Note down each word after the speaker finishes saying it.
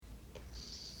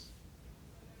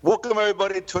Welcome,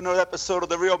 everybody, to another episode of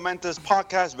the Real Mentors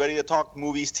podcast, ready to talk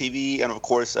movies, TV, and, of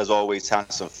course, as always,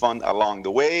 have some fun along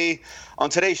the way. On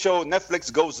today's show,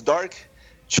 Netflix goes dark,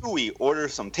 Chewy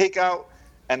orders some takeout,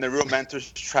 and the Real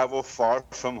Mentors travel far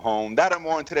from home. That and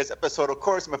more in today's episode. Of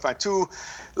course, I'm going to find two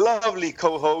lovely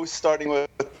co-hosts, starting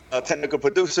with a technical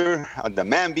producer, the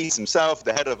man beast himself,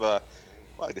 the head of the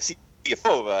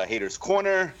CFO of Haters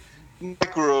Corner,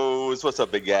 Mike Rose. What's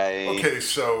up, big guy? Okay,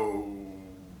 so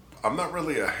I'm not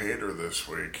really a hater this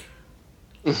week.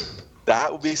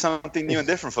 That would be something new and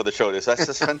different for the show. That's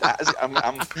just fantastic.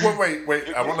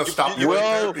 Wait. I want to stop you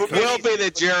right there. We'll be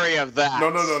the jury of that.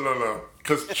 No.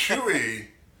 Because Chewy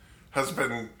has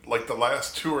been, like, the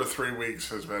last 2 or 3 weeks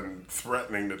has been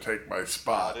threatening to take my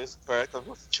spot. That is correct.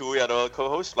 Chewy, our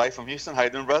co-host, live from Houston. How you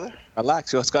doing, brother?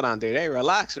 Relax. What's going on, dude? Hey,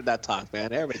 relax with that talk,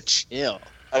 man. Everybody chill.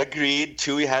 Agreed.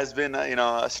 Chewy has been,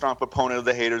 a strong proponent of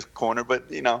the Haters Corner, but,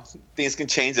 things can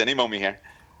change any moment here.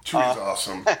 Chewy's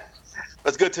awesome.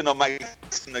 It's good to know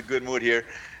Mike's in a good mood here.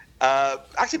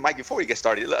 Actually, Mike, before we get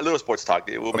started, a little sports talk.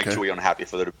 We'll make Chewy unhappy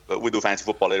for we do fantasy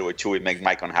football later with Chewy, make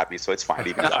Mike unhappy, so it's fine.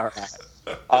 Even All right.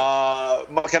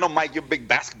 I know, Mike, you're a big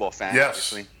basketball fan. Yes.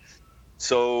 Obviously.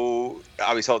 So,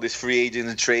 obviously, all these free agents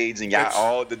and trades, and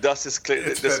all the dust is clear.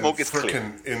 The smoke is clear. It's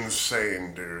been freaking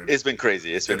insane, dude. It's been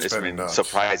crazy. It's been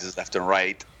surprises left and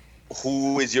right.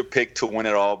 Who is your pick to win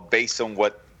it all based on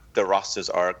what the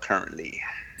rosters are currently?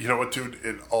 You know what, dude?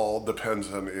 It all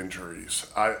depends on injuries.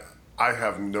 I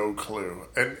have no clue.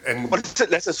 And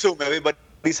let's assume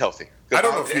everybody's healthy. I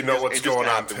don't know if you know what's going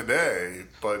on today,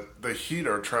 but the Heat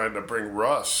are trying to bring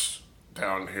Russ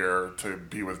down here to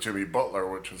be with Jimmy Butler,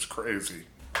 which is crazy.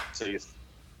 So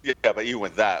but even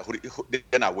with that,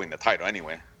 they're not winning the title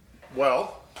anyway.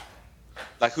 Well,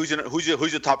 like who's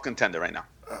your top contender right now?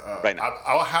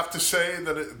 I'll have to say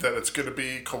that it's going to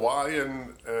be Kawhi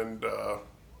and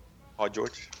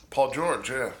Paul George,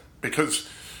 yeah, because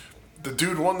the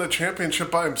dude won the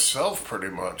championship by himself, pretty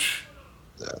much.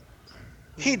 Yeah.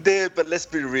 He did, but let's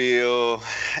be real.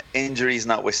 Injuries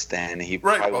notwithstanding, he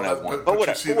probably wouldn't have won. But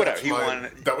whatever. He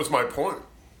won. That was my point.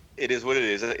 It is what it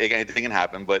is. Anything can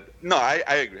happen. But no, I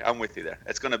agree. I'm with you there.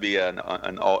 It's going to be an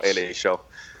all LA show.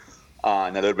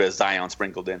 And a little bit of Zion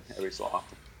sprinkled in every so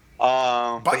often.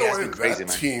 By the way, that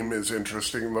team is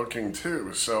interesting looking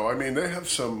too. So I mean, they have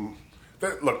some.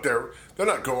 Look, they're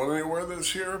not going anywhere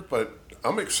this year, but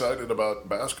I'm excited about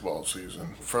basketball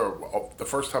season for the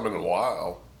first time in a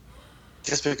while.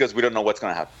 Just because we don't know what's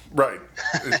going to happen. Right.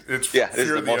 It's this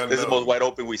is the most wide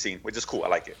open we've seen, which is cool. I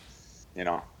like it.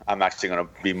 I'm actually going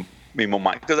to be more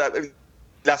mindful. Because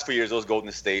last 4 years, those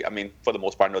Golden State, I mean, for the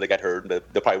most part, I know they got hurt. They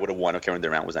probably would have won if Kevin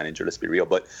Durant was not injured, let's be real.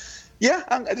 But, yeah,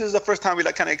 this is the first time we're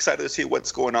kind of excited to see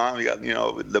what's going on. We got,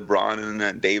 LeBron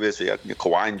and Davis. We got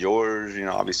Kawhi and George.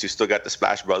 Obviously, still got the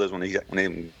Splash Brothers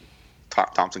when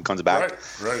Thompson comes back.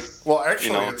 Right. Well,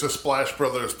 actually, it's a Splash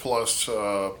Brothers plus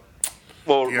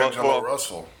D'Angelo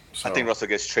Russell. So. I think Russell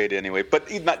gets traded anyway, but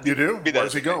he's not. You do?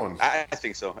 Where's he going? I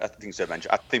think so. I think so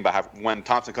eventually. I think when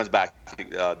Thompson comes back, I think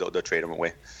they'll trade him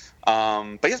away.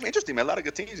 But yeah, it's interesting, man. A lot of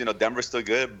good teams. Denver's still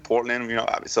good. Portland,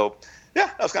 So yeah,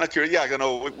 I was kind of curious. Yeah, I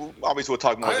know. Obviously, we'll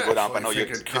talk more as we go down. But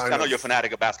I know you're a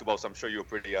fanatic of basketball, so I'm sure you're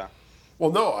pretty.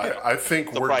 Well, no, I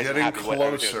think we're getting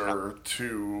closer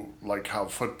to like how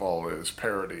football is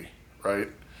parity, right?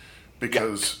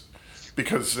 Because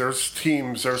there's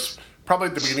teams. There's probably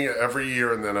at the beginning of every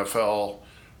year in the NFL,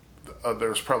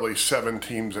 there's probably 7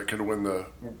 teams that could win the,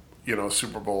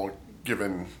 Super Bowl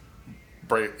given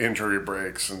injury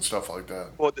breaks and stuff like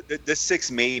that. Well, there's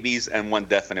 6 maybes and 1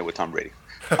 definite with Tom Brady.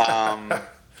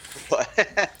 But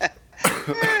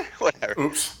whatever.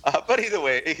 Oops. But either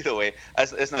way,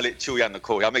 let's not let Chewy on the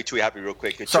code. I'll make Chewy happy real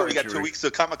quick. Chewy, we got 2 weeks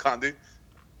to Comic-Con, dude.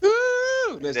 Woo!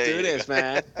 Let's do this,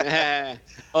 man.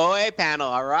 OA panel,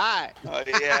 all right. Oh,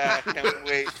 yeah, can't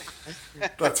wait.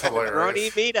 That's hilarious. Brody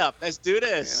meetup, let's do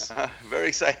this. Yeah, very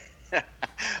excited.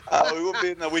 We will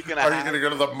be in a week and a half. Are you going to go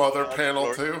to the mother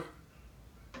panel, too?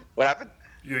 What happened?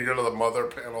 You going to go to the mother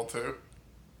panel, too?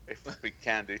 If we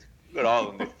can, dude. Go to all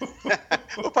of them, dude.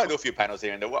 We'll probably do a few panels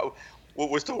here and there.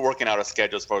 We're still working out our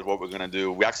schedules for what we're going to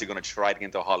do. We're actually going to try to get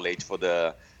into Hall H for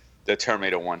the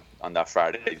Terminator one on that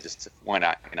Friday. Just why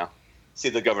not, see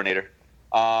the Governator.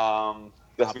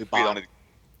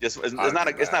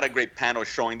 It's not a great panel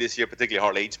showing this year, particularly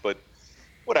Hall H, but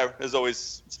whatever. There's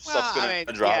always stuff's going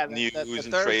to drop, news and traders.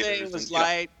 The Thursday was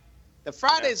light. The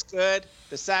Friday's good.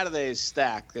 The Saturday is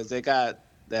stacked because they got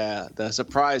the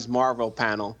surprise Marvel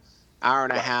panel, hour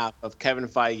and a half of Kevin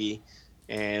Feige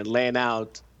and laying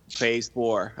out phase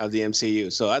 4 of the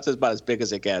MCU. So that's about as big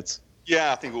as it gets.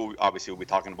 Yeah, I think we'll be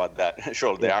talking about that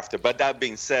shortly thereafter. But that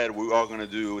being said, we are going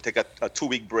to take a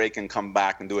 2-week break and come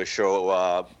back and do a show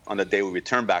on the day we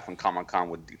return back from Comic-Con.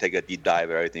 We'll take a deep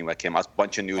dive of everything that came out. A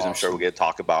bunch of news awesome. I'm sure we'll get to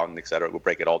talk about and et cetera. We'll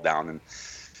break it all down and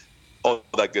all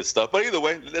that good stuff. But either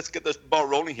way, let's get this ball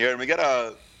rolling here. And we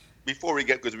got before we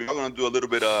get, because we're going to do a little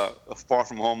bit of Far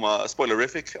From Home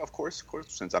spoilerific, of course,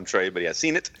 since I'm sure everybody has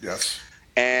seen it. Yes.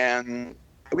 And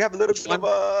we have a little bit of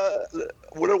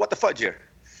what the fudge here.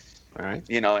 All right.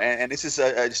 And this is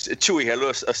a Chewie here,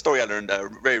 a story I learned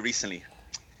very recently.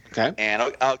 Okay. And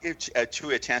I'll give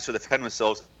Chewie a chance to defend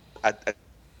themselves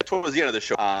towards the end of the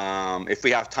show. If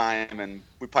we have time, and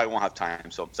we probably won't have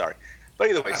time, so I'm sorry. But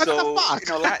either way, so I'm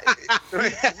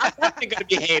gonna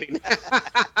be hating.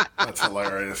 That's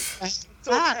hilarious.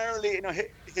 So apparently,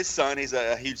 his son, he's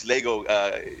a huge Lego,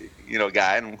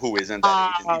 guy, and who isn't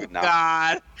that age even now?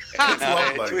 God.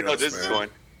 Chewie knows this is going.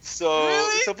 So,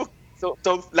 really?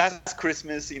 So last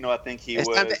Christmas, I think he was.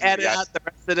 It's time to edit out the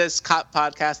rest of this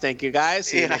podcast. Thank you,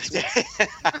 guys. I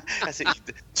said,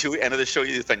 Chewie, end of the show,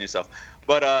 you defend yourself.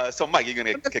 But so Mike, you're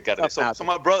gonna kick out of this. So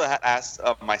my brother had asked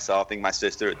myself, I think my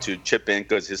sister, to chip in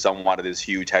because his son wanted this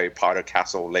huge Harry Potter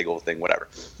castle Lego thing, whatever.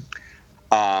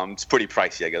 It's pretty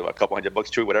pricey, I guess, a couple $100,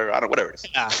 Chewie, whatever. I don't know, whatever it is.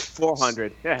 Yeah,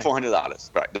 $400. Yeah.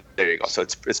 $400. Right, there you go. So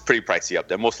it's pretty pricey up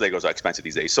there. Most Legos are expensive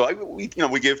these days. So we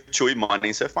give Chewie money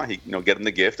and said, fine, get him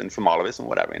the gift and from all of us and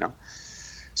whatever,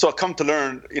 So I come to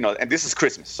learn, and this is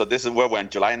Christmas. So this is where we're in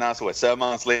July now. So we're 7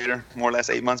 months later, more or less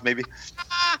 8 months maybe.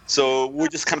 So we're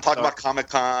just kind of talking about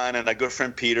Comic-Con and our good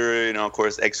friend Peter, of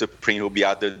course, Egg Supreme, who'll be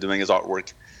out there doing his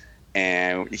artwork.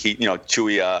 And he,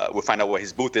 Chewie, we'll find out where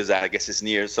his booth is at. I guess it's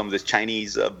near some of these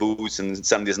Chinese booths and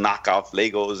some of these knockoff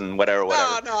Legos and whatever. No,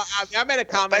 I made a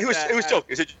comment. But it was joking.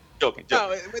 It was joking. No,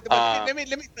 let me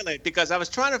fill it, because I was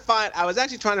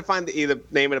actually trying to find either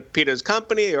name of Peter's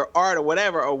company or art or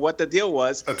whatever, or what the deal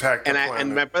was.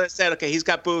 And my brother said, okay, he's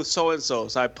got booth so and so.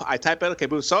 So I type in, okay,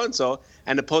 booth so and so,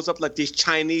 and it pulls up like these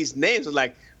Chinese names. I'm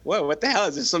like, whoa, what the hell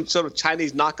is this? Some sort of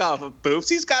Chinese knockoff of booths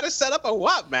he's got to set up, or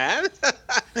what, man?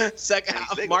 Second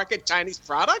market Chinese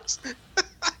products.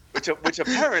 which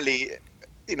apparently,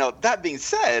 that being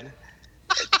said,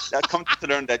 I come to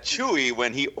learn that Chewie,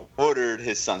 when he ordered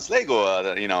his son's Lego,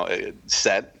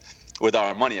 set with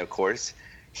our money, of course,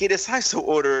 he decides to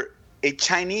order a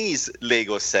Chinese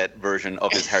Lego set version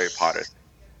of his Harry Potter.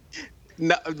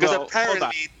 No, because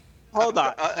apparently. Hold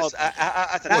on. Was it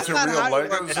real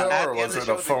Legos, or was it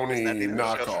a phony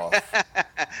knockoff?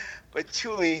 But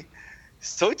Chewie,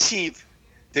 so cheap,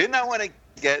 did not want to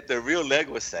get the real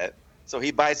Lego set. So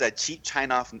he buys a cheap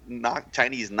Chinese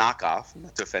knockoff.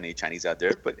 Not to offend any Chinese out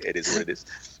there, but it is what it is.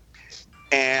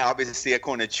 And obviously,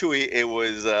 according to Chewie, it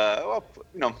was, it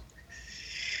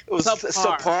was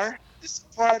subpar.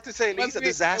 Subpar, to say at least, a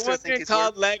disaster. It wasn't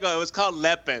called Lego. It was called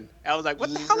Lepin. I was like,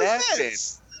 what the hell is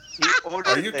this? He ordered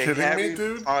Are you kidding me,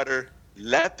 dude? Potter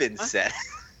Lepin set.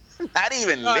 Not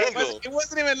even Lego. It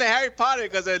wasn't even the Harry Potter,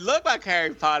 because it looked like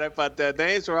Harry Potter, but the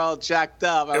names were all jacked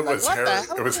up. It was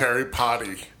Harry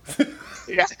Potty.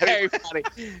 Yeah, Harry Potter.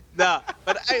 No,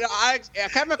 but I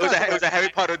came across it was a Harry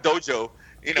Potter dojo.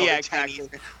 Yeah, exactly.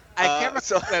 I came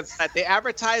across that they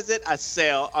advertised it a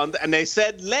sale and they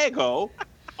said Lego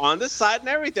on the side and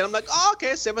everything. I'm like, oh,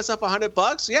 okay, save myself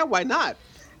 $100. Yeah, why not?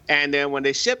 And then when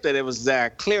they shipped it, it was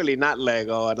clearly not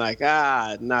Lego. And like,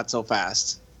 not so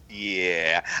fast.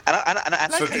 Yeah.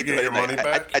 So did you get your money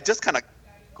back? I just kind of...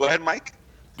 Go ahead, Mike.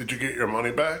 Did you get your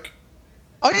money back?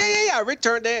 Oh, yeah. I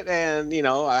returned it, and,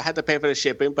 I had to pay for the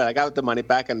shipping, but I got the money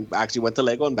back and actually went to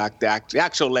Lego and back the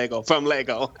actual Lego from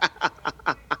Lego.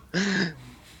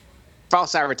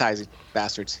 False advertising,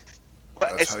 bastards.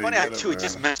 But it's funny how Chewie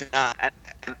just mentioned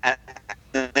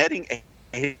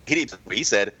he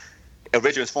said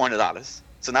original was $400,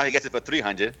 so now he gets it for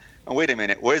 $300. And wait a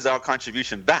minute, where's our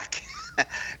contribution back?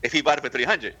 If he bought it for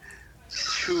 $300,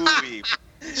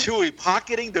 Chewie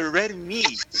pocketing the red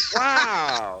meat.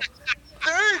 Wow,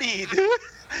 dirty, dude.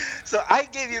 So I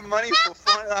gave you money for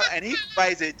 $400, and he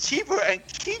buys it cheaper and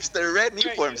keeps the red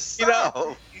meat for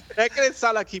himself. That could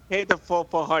sound like he paid the full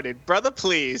 $400, brother.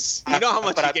 Please, you know how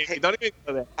much he gave me. Don't even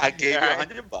go there. I gave you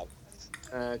 $100.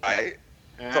 Okay.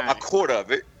 Right. So a quarter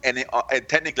of it, and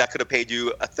technically I could have paid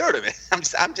you a third of it.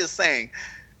 I'm just saying,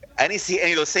 I didn't see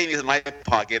any of those savings in my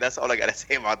pocket. That's all I gotta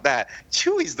say about that.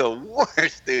 Chewie's the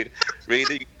worst, dude.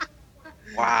 Really?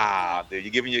 Wow, dude,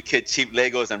 you're giving your kid cheap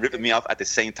Legos and ripping me off at the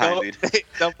same time, dude.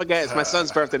 Don't forget, it's my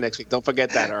son's birthday next week. Don't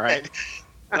forget that, all right?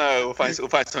 No, we'll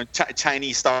find some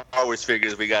Chinese Star Wars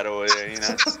figures we got over there,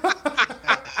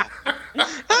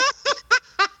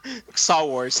 Star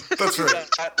Wars. That's right.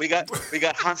 We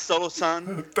got Han Solo's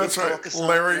son. That's right.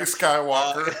 Larry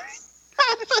Skywalker.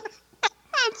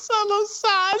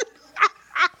 son.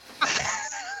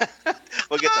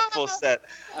 We'll get the full set.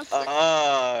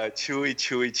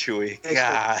 Chewy.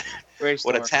 God,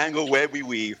 what a tangle web we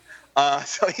weave.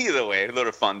 So either way, a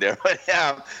little fun there. But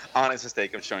yeah, honest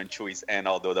mistake of showing Chewy's end,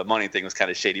 although the money thing was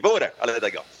kind of shady. But whatever, I'll let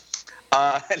that go.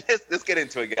 Let's get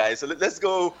into it, guys. So let's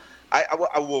go. I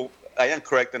am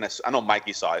correct, and I know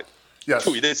Mikey saw it. Yes.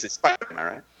 Chewy, this is Spider-Man,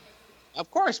 right? Of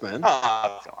course, man.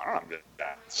 I don't know.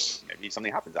 Maybe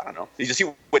something happens. I don't know. Did you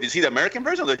see the American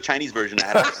version or the Chinese version? It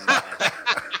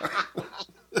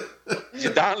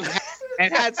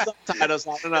had subtitles.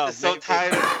 I don't know.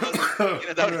 Subtitles.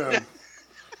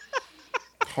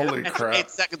 Holy crap! 8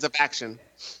 seconds of action.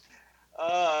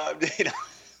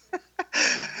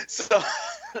 So,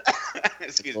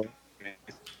 excuse me.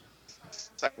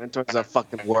 Mentors are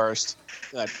fucking worst.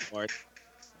 Good Lord.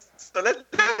 So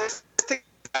let's take.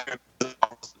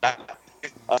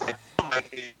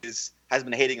 Has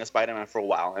been hating a Spider-Man for a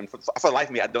while, and for the life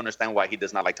of me, I don't understand why he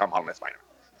does not like Tom Holland as Spider-Man.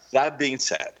 That being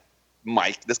said,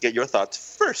 Mike, let's get your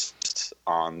thoughts first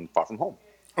on Far From Home.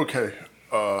 Okay,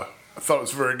 I thought it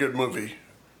was a very good movie.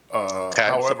 Okay,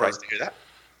 I'm surprised to hear that.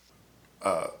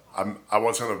 I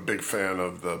wasn't a big fan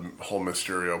of the whole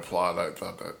Mysterio plot. I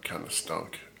thought that kind of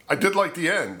stunk. I did like the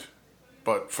end,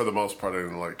 but for the most part, I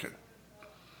didn't like it.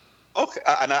 Okay,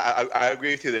 and I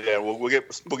agree with you there.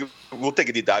 We'll take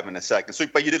a deep dive in a second. So,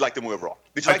 but you did like the movie overall.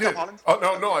 Did you like Tom Holland?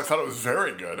 Oh no, I thought it was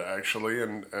very good actually,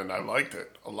 and I liked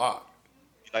it a lot.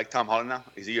 You like Tom Holland now?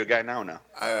 Is he your guy now or no?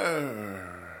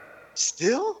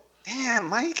 Still? Damn,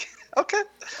 Mike. Okay.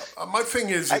 My thing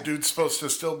is, the dude's supposed to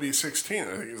still be 16. I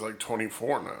think he's like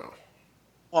 24 now.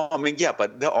 Well, I mean, yeah,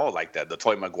 but they're all like that. The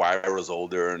Tobey Maguire was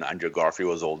older, and Andrew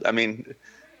Garfield was old. I mean,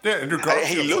 yeah, Andrew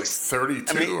Garfield looks like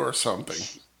 32 or something.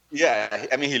 Yeah,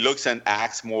 I mean, he looks and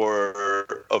acts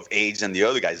more of age than the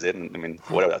other guys did. I mean,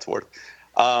 whatever that's worth.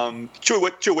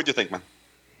 What'd you think, man?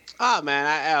 Oh, man,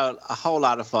 I had a whole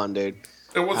lot of fun, dude.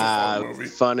 It was a fun movie.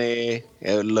 Funny.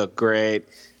 It looked great.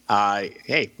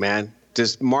 Hey, man,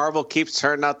 just Marvel keeps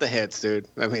turning out the hits, dude.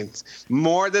 I mean,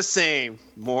 more the same.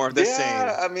 More of the same.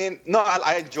 Yeah, I mean, no,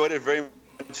 I enjoyed it very much,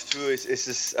 too. It's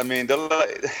just, I mean,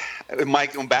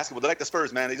 Mike on basketball, they're like the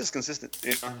Spurs, man. They're just consistent.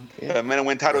 You know? Yeah, men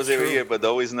win titles every year, but they're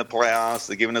always in the playoffs.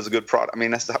 They're giving us a good product. I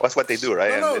mean, that's what they do,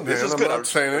 right? No, man, I'm not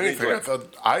saying anything.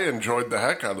 I enjoyed the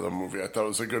heck out of the movie. I thought it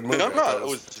was a good movie. No, it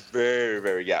was very,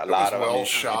 very, a lot of well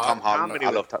shot. Tom Holland, I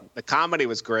love Tom. The comedy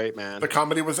was great, man. The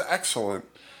comedy was excellent.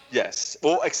 Yes.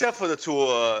 Well, except for the two,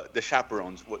 the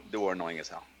chaperones, they were annoying as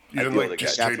hell. You didn't like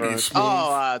J.B. Smooth?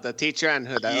 Oh, the teacher and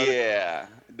who? Yeah.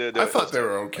 I thought they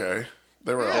were okay.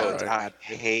 They were all right. I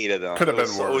hated them. Could have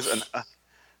been worse. It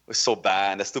was so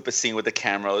bad. The stupid scene with the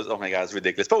camera was, oh my God, it's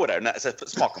ridiculous. But whatever. It's a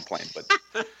small complaint, but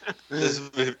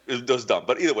it was dumb.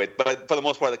 But either way, but for the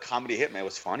most part, the comedy hit, man. It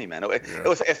was funny, man.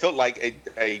 It felt like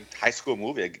a high school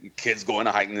movie. Kids going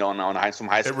to hiking on some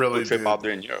high school trip out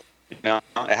there in Europe. You know,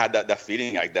 it had that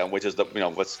feeling like that, which is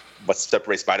what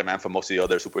separates Spider-Man from most of the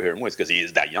other superhero movies, because he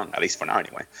is that young, at least for now,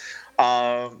 anyway.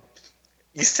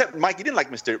 You said, Mike, you didn't like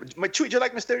Mysterio. Did you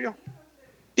like Mysterio?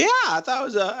 Yeah, I thought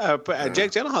it was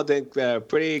Jake Gyllenhaal did a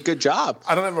pretty good job.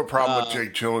 I don't have a problem with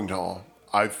Jake Gyllenhaal.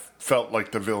 I felt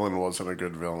like the villain wasn't a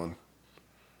good villain.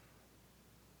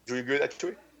 Do you agree with that,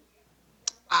 Chewy?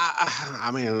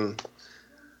 I mean,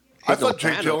 I thought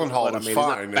Jake Gyllenhaal was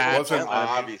fine. It wasn't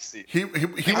obviously. He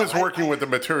was working with the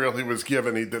material he was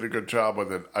given. He did a good job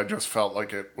with it. I just felt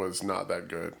like it was not that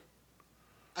good.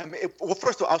 I mean, well,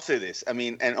 first of all, I'll say this. I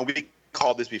mean, and we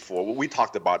called this before. We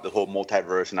talked about the whole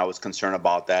multiverse, and I was concerned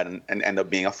about that, and ended up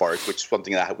being a farce, which is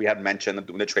something that we had mentioned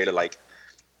in the trailer. Like,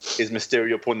 is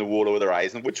Mysterio pulling the wool over their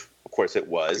eyes? And which, of course, it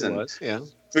was. Yeah.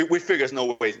 We figured there's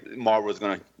no way Marvel was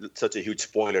going to such a huge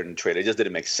spoiler in the trailer. It just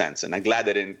didn't make sense, and I'm glad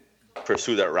they didn't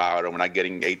pursue that route, and we're not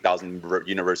getting 8,000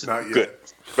 universes. Good.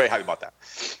 Very happy about that.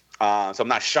 So I'm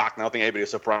not shocked. I don't think anybody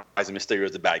was surprised that Mysterio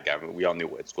is the bad guy. I mean, we all knew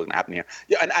what's going to happen here.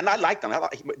 Yeah, and I liked him.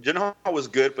 Gyllenhaal was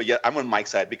good, but yeah, I'm on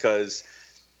Mike's side because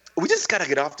we just got to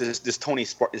get off this Tony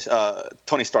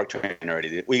Stark train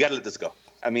already. We got to let this go.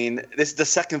 I mean, this is the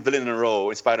second villain in a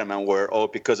row in Spider-Man where,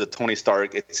 because of Tony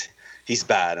Stark, he's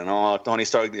bad. And Tony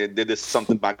Stark did this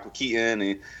something back with Keaton,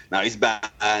 and now he's bad.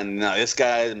 And now this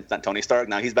guy, Tony Stark,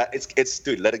 now he's bad. It's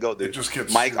dude, let it go, dude. It just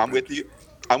gets Mike, stupid. I'm with you.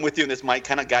 I'm with you in this. Mike,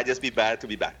 can a guy just be bad to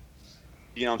be bad?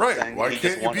 You know what I'm saying? Why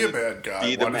can't you be a bad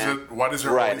guy? Why does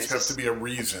there always have to be a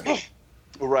reason?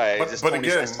 Right. But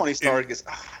again, Tony Stark is...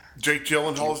 Jake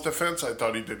Gyllenhaal's defense, I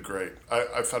thought he did great.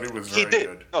 I thought he was very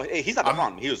good. No, he's not the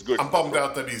problem. He was good. I'm bummed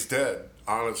out that he's dead,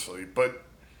 honestly. But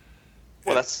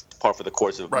that's part for the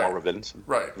course of Marvel villains.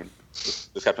 Right. I mean, this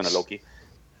Captain Loki.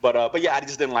 But yeah, I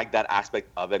just didn't like that aspect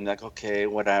of it. I'm like, okay,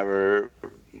 whatever.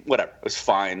 whatever. It was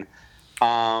fine.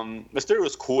 Mysterio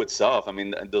was cool itself. I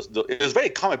mean, it was very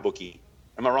comic booky.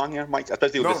 Am I wrong here, Mike?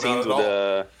 Especially with the scenes with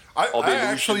the. I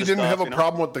actually didn't have a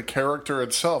problem with the character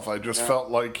itself. I just felt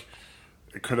like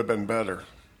it could have been better.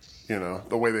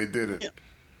 The way they did it.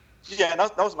 Yeah,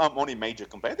 that was my only major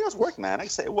complaint. It was work, man. I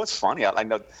say it was funny. I like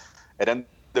that. It ended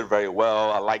very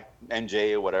well. I like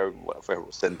MJ or whatever.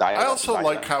 I also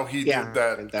like how he did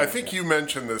that. I think you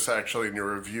mentioned this actually in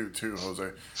your review too,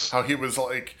 Jose. How he was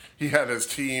like he had his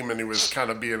team and he was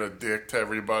kind of being a dick to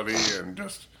everybody and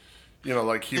just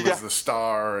like he was the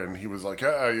star and he was like,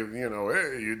 hey,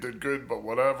 you did good, but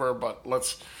whatever. But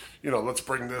let's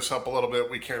bring this up a little bit.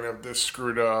 We can't have this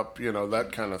screwed up. That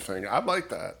kind of thing. I like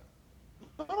that.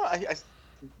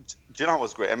 Gyllenhaal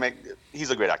was great. I mean, he's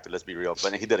a great actor. Let's be real,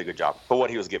 but he did a good job for what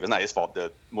he was given. It's not his fault.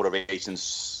 The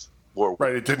motivations were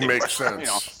right. It didn't make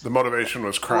sense. The motivation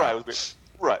was crap.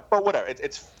 Right. But whatever.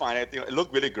 It's fine. I think it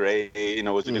looked really great. It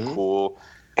was really cool.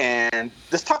 And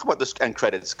let's talk about the end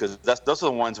credits because those are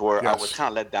the ones where I was kind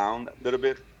of let down a little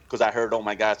bit because I heard, oh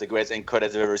my gosh, the greatest end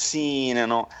credits I've ever seen,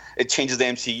 and it changes the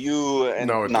MCU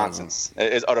and nonsense.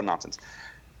 It's utter nonsense.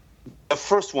 The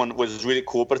first one was really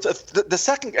cool, but the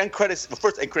second end credits, the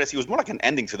first end credits, it was more like an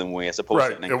ending to the movie as opposed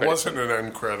to an end credits. Right, it wasn't an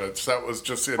end credits. That was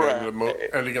just the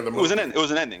ending of the movie. It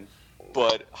was an ending.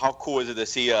 But how cool is it to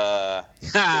see J.K.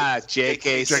 Simmons?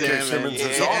 J.K. Simmons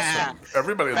is awesome.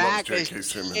 Everybody loves J.K.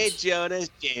 Simmons. Hey, Jonas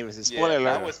Jameson.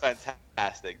 That was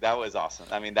fantastic. That was awesome.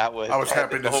 I mean, that was... I was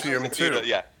happy to see him, too.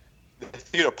 The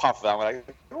theater popped out. I'm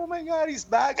like, oh my God, he's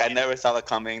back. I never saw that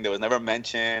coming. There was never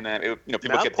mention.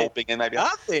 People kept hoping and maybe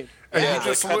nothing. And he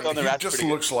just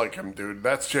looks like him, dude.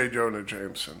 That's J. Jonah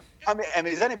Jameson. I mean,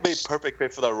 is anybody perfect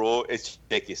fit for that role? It's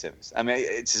J.K. Simmons. I mean,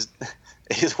 it's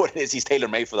what it is. He's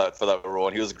tailor-made for that role,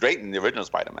 and he was great in the original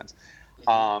Spider-Man.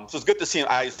 So it's good to see him.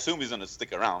 I assume he's going to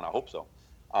stick around. I hope so.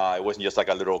 It wasn't just like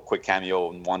a little quick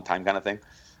cameo and one-time kind of thing.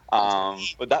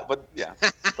 But that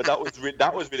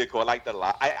was really cool. I liked that a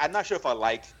lot. I'm not sure if I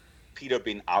like Peter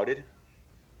being outed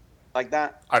like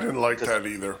that. I didn't like that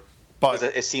either. But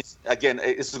it seems again,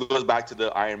 it goes back to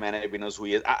the Iron Man. Everybody knows who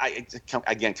he is. Can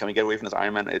we get away from this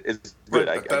Iron Man? It's good.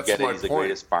 I get it. He's the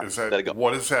greatest part.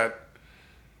 What is that?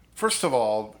 First of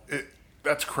all,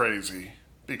 that's crazy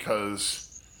because.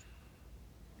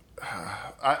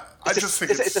 I just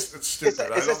think it's stupid.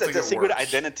 It's a secret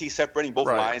identity separating both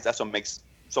lines. That's what makes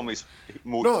so many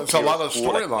movies. No, it's a lot of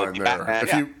storyline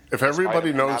there. If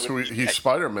everybody knows who he's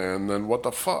Spider-Man, then what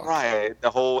the fuck? Right. The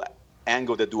whole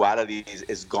angle, the duality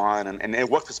is gone, and it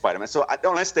worked for Spider-Man. So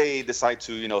unless they decide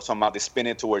to, somehow they spin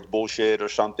it towards bullshit or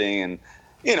something, and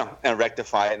and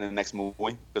rectify it in the next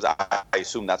movie, because I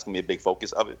assume that's gonna be a big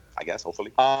focus of it. I guess,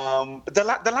 hopefully. But the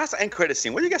last end credit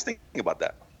scene. What do you guys think about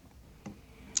that?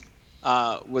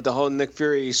 With the whole Nick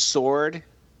Fury sword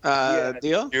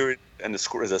deal, and the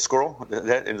squirrel. Is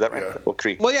that right? Yeah.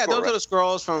 Well, yeah, those are the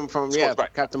scrolls from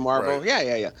Captain Marvel.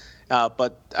 Right. Yeah.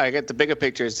 But I get the bigger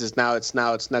picture is now it's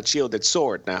not shield, it's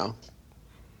sword now.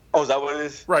 Oh, is that what it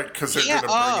is? Right, because they're going to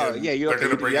bring in. You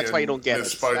don't bring that's why you don't get it.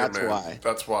 Spider-Man.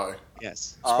 That's why.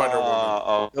 Yes.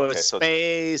 Spider-Woman.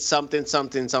 Space something.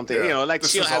 Yeah. Like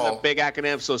shield has a big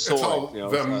acronym, so sword. It's all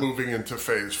them moving into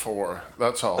Phase 4.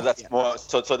 That's all. So that's more.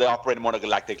 So they operate more on a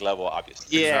galactic level,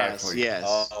 obviously. Yes. Exactly.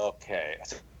 Yes. Okay.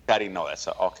 I didn't know that.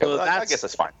 So okay. So I guess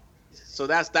that's fine. So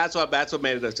that's what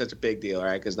made it such a big deal,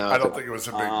 right? Because now I don't think it was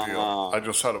a big deal. I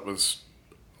just thought it was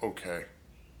okay.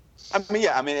 I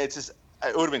mean, it's just.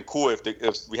 It would have been cool if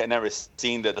we had never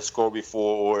seen the score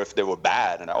before, or if they were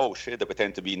bad and oh shit, they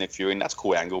pretend to be Nick Fury, and that's a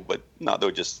cool angle. But no, they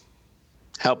were just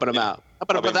helping him out.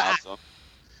 So.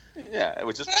 Yeah, it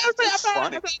was just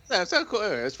funny. It's so cool.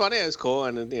 It's funny. It's cool,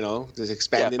 and just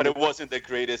expanding. Yeah, but it wasn't the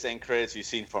greatest end credits you've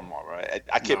seen from Marvel. Right?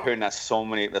 I kept hearing that so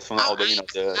many. That's from all the I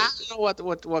don't know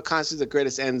what constitutes the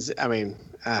greatest ends. I mean.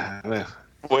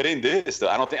 Well, it didn't this though.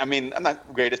 I don't think. I mean, I'm not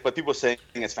the greatest, but people saying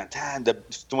it's fantastic.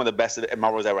 One of the best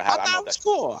Marvel's ever had. I thought it was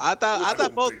cool. I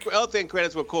thought both end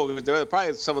credits were cool because they were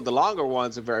probably some of the longer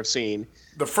ones I've seen.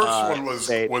 The first one was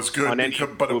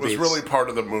good, but it was really part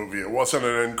of the movie. It wasn't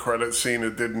an end credit scene.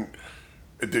 It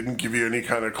didn't give you any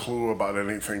kind of clue about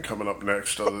anything coming up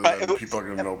next, other than people are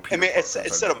going to know. Peter it's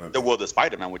set up the world of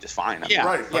Spider-Man, which is fine.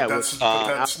 Right, but that's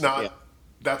not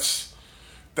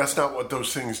what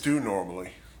those things do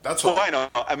normally. That's all. Well, I know.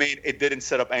 I mean, it didn't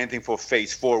set up anything for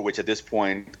Phase 4, which at this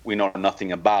point we know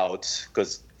nothing about.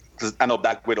 Because I know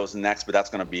Black Widow's next, but that's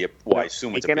going to be I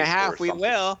assume it's a week and a half. We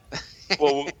will.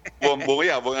 well,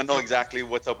 yeah, we're going to know exactly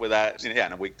what's up with that. In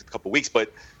a couple of weeks.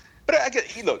 But I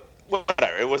get. Look,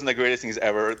 whatever. It wasn't the greatest things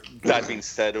ever. That being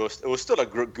said, it was still a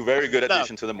very good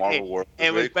addition to the Marvel world.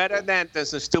 It was better than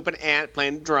some stupid ant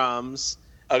playing drums.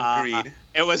 Agreed.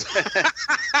 It was,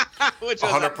 which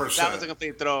was 100%. That was a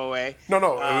complete throwaway. No,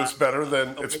 it was better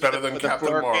than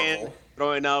Captain Marvel.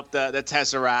 Throwing up the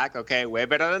Tesseract. Okay, way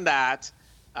better than that.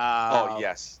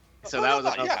 Yes. So that was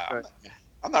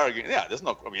I'm not arguing. Yeah, there's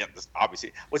no. I mean,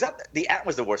 obviously, was that the ant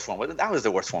was the worst one? That was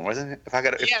the worst one, wasn't it?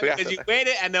 Because you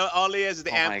waited and all it is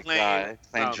the ant playing.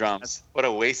 Playing drums. What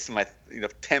a waste of my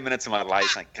 10 minutes of my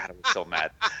life. Like, God, I was so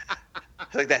mad.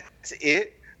 Like, that's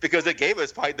it? Because they gave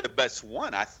us probably the best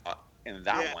one, I thought, in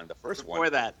that one, the first one.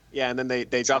 Before that, and then they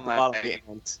dropped the ball of the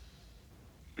ant.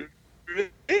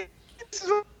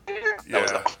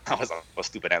 That was a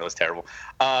stupid ant. That was terrible.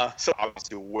 So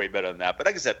obviously way better than that. But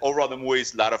like I said, overall the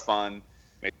movie's a lot of fun.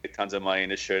 Made tons of money.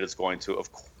 And the shit is going to, of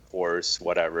course,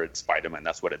 whatever. It's Spider-Man.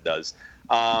 That's what it does.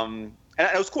 And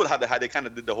it was cool how they kind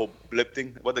of did the whole blip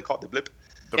thing. What they call it, the blip?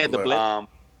 The blip.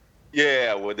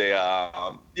 Where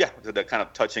they're kind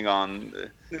of touching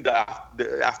on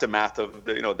the aftermath of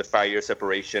the 5-year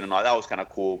separation and all. That was kind of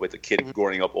cool with the kid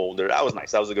growing up older. That was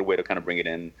nice. That was a good way to kind of bring it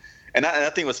in. And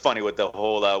that thing was funny with the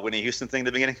whole Whitney Houston thing in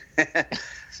the beginning.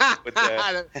 With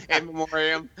the in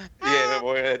memoriam. Yeah,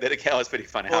 that was pretty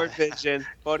funny. Poor Vision.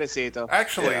 Pobrecito.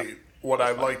 Actually, what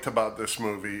I liked about this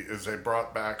movie is they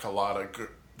brought back a lot of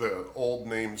the old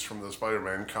names from the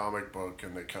Spider-Man comic book,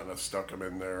 and they kind of stuck them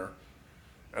in there.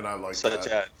 And I like that. Such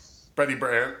as Betty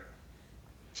Brant.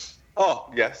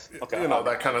 Oh, yes. Okay.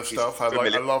 That kind of stuff. I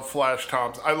love Flash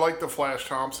Thompson. I like the Flash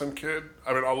Thompson kid.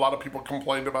 I mean, a lot of people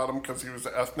complained about him because he was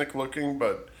ethnic looking,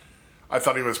 but I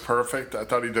thought he was perfect. I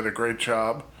thought he did a great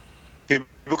job.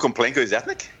 People complain because he's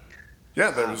ethnic?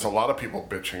 Yeah, there was a lot of people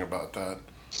bitching about that.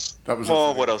 That was.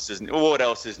 What else is new? What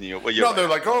else is new? Well, they're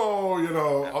like,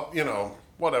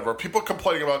 whatever. People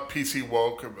complaining about PC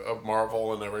woke of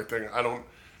Marvel and everything.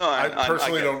 I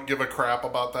personally don't give a crap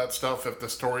about that stuff. If the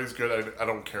story's good, I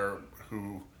don't care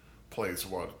who plays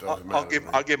what. It doesn't matter.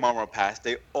 I'll give Marvel a pass.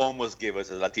 They almost gave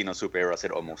us a Latino superhero. I said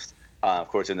almost. Of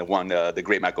course, in the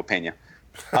great Michael Pena.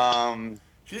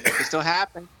 It still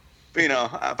happened.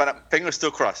 But fingers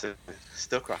still crossed.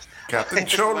 Still crossed. Captain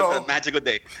Cholo. Magical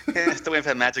day. Still waiting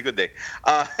for a magical day.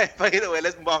 But either way,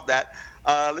 let's move off that.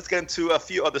 Let's get into a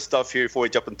few other stuff here before we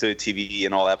jump into TV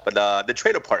and all that. But the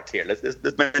trailer part here, let's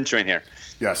venture in here.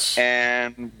 Yes.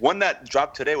 And one that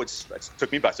dropped today, which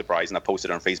took me by surprise, and I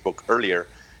posted on Facebook earlier,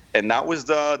 and that was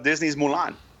the Disney's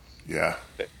Mulan. Yeah.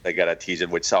 They got a teaser,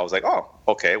 which I was like, oh,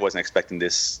 okay, I wasn't expecting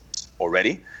this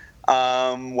already.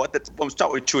 We'll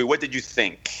start with Chewy. What did you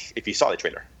think if you saw the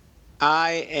trailer?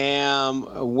 I am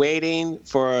waiting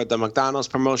for the McDonald's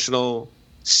promotional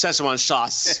Szechuan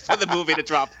sauce for the movie to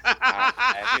drop.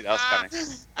 I knew that was coming.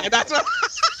 And that's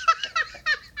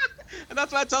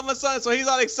what I told my son. So he's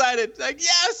all excited. Like,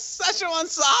 yes, Szechuan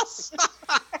sauce.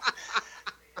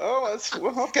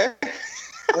 Okay.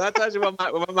 Well, that tells you what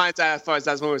my mind's at as far as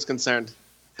that movie is concerned.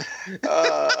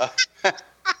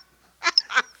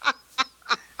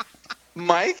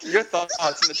 Mike, your thoughts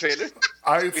on the trailer?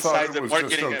 I thought it was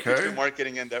just okay. The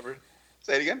marketing endeavor.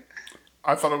 Say it again.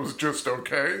 I thought it was just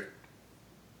okay.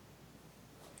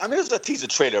 I mean, it was a teaser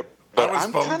trailer. But I was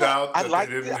bummed out that they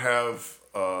didn't have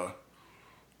that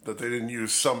they didn't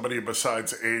use somebody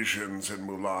besides Asians in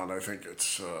Mulan. I think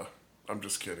it's. I'm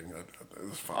just kidding.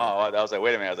 It's fine. Oh, I was like,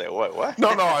 wait a minute. I was like, what? No,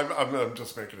 I'm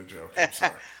just making a joke. I'm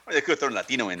sorry. Well, they could have thrown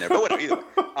Latino in there, but whatever. Either.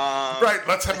 Right.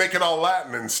 Let's make it all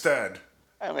Latin instead.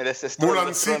 I mean, let's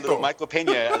throw Michael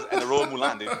Pena and the role of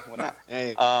Mulan, dude. Why not?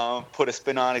 Hey. Put a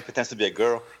spin on it. Pretends to be a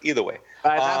girl. Either way.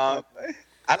 I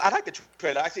like the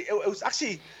trailer.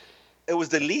 Actually, it was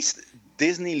the least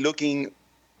Disney-looking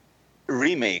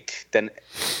remake than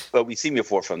what we've seen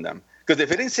before from them. Because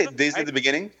if it didn't say Disney at the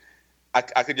beginning, I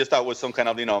could just thought it was some kind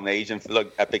of an Asian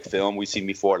epic film we've seen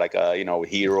before, like a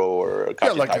Hero or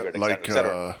Tiger,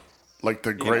 etc. Like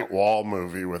the Great Wall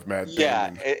movie with Matt Damon.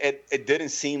 Yeah, it didn't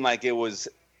seem like it was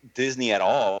Disney at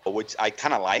all, which I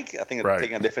kind of like. I think it's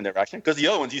taking a different direction. Because the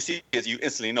other ones you see, you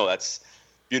instantly know that's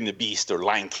Beauty and the Beast or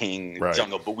Lion King,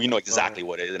 Jungle, but we know exactly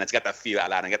what it is. And it's got that feel,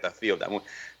 Aladdin got that feel of that one.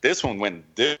 This one went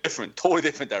totally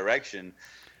different direction,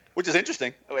 which is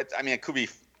interesting. I mean, it could be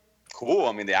cool.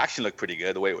 I mean, the action looked pretty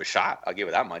good, the way it was shot. I'll give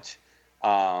it that much.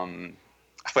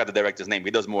 I forgot the director's name. He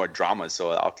does more dramas,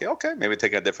 so okay, maybe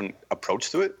take a different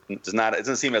approach to it. It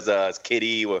doesn't seem as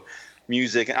kiddie or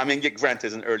music. I mean, granted,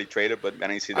 it's an early trailer, but I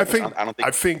didn't see that.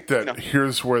 I think that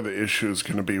here's where the issue is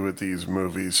going to be with these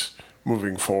movies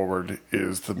moving forward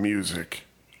is the music.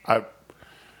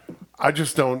 I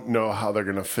just don't know how they're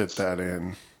going to fit that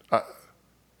in.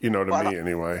 Me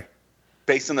anyway.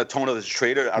 Based on the tone of this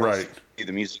trailer, I don't see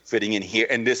the music fitting in here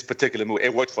in this particular movie.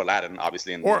 It worked for Aladdin,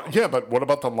 obviously. But what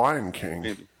about the Lion King?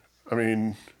 Maybe. I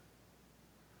mean,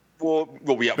 Well,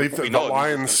 the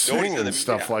lions sing and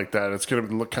stuff like that. It's going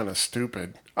to look kind of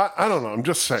stupid. I don't know. I'm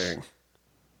just saying.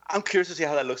 I'm curious to see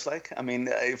how that looks like. I mean,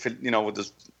 if it, with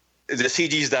the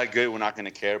CG is that good, we're not going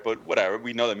to care. But whatever,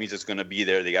 we know the music's going to be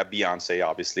there. They got Beyonce,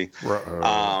 obviously.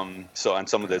 So and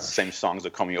some of the same songs are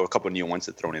coming, or a couple of new ones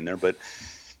that thrown in there. But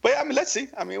I mean, let's see.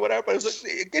 I mean, whatever. But it was an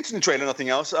interesting trailer, nothing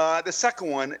else. The second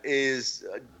one is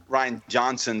Ryan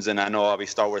Johnson's, and I know all these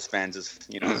Star Wars fans is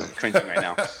cringing right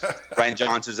now. Ryan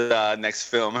Johnson's next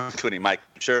film, including Mike,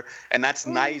 I'm sure, and that's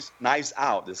Knives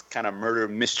Out. This kind of murder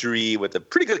mystery with a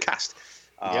pretty good cast.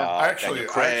 Daniel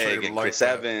Craig and Chris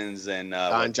Evans and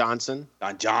Don Johnson,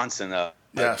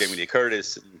 Jamie Lee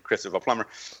Curtis, and Christopher Plummer,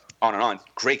 on and on.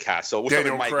 Great cast. So what's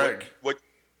Daniel Mike? Craig.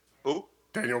 Who?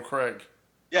 Daniel Craig.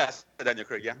 Yes, Daniel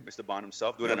Craig. Yeah, Mr. Bond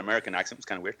himself. Doing an American accent. It's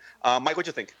kind of weird. Mike, what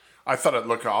you think? I thought it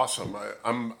looked awesome.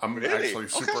 I'm really? actually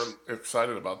super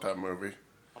excited about that movie.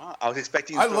 I was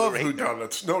expecting. I love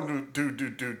whodunits. No,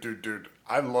 dude.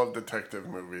 I love detective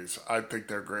movies. I think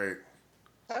they're great.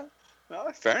 Well,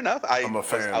 fair enough. I'm a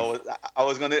fan. I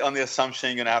was going to, on the assumption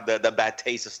you're going to have the bad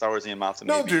taste of Star Wars in your mouth.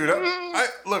 No, dude.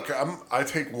 I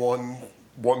take one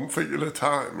thing at a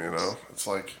time. It's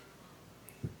like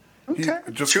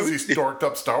just because he's dorked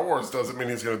up Star Wars doesn't mean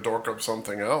he's going to dork up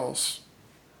something else.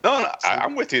 No,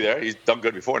 I'm with you there. He's done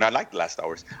good before, and I like the last Star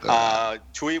Wars.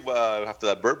 Chewie, after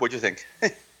that burp, what'd you think?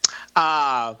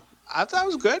 I thought it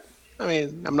was good. I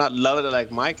mean, I'm not loving it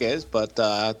like Mike is, but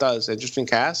I thought it was an interesting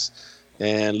cast.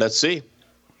 And let's see.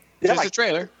 Yeah, it's a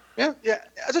trailer. Yeah,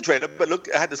 it's a trailer. But look,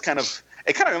 it had this kind of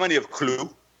reminded me of Clue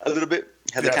a little bit.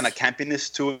 It had the kind of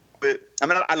campiness to it. I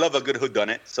mean, I love a good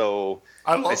whodunit, so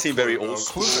they seem very old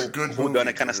school. Clue's a good movie,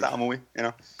 whodunit kind of style movie.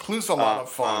 Clue's a lot of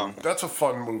fun. That's a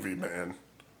fun movie, man.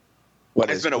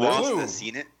 It's been a while since I've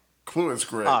seen it. Clue is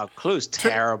great. Oh, Clue's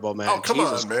terrible, man. Oh, come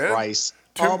Jesus on, man. Christ.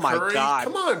 Tim my Curry? God.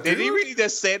 Come on, dude. Did he really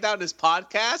just say that on his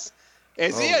podcast?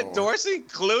 Is he endorsing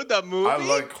Clue, the movie? I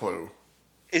like Clue.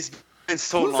 It's been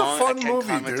so Clue's long. A fun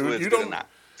movie, dude. You don't.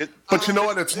 But you know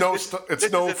what? It's no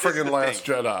friggin' Last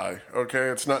Jedi. Okay,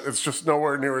 it's not. It's just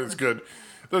nowhere near as good.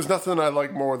 There's nothing I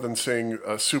like more than seeing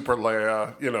Super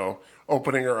Leia,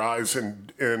 opening her eyes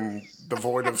in the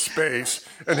void of space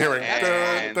and hearing.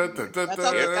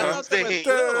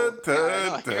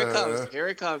 Here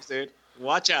it comes, dude.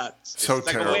 Watch out. So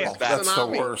terrible. That's the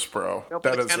worst, bro.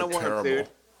 That is terrible. Dude.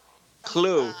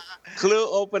 Clue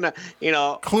opened up.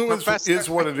 Clue is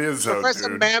what it is, though, Professor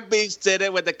dude. Manbeach did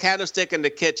it with the candlestick in the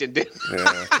kitchen, dude.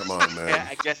 Yeah, come on, man. Yeah,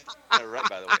 I guess you're right,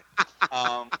 by the way.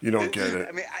 You don't get it.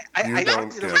 I mean, I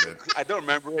don't get it. I don't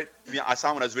remember it. I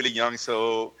saw it when I was really young,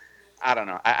 so I don't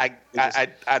know. I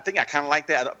think I kind of liked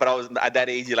that, but I was at that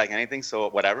age, you like anything,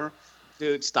 so whatever.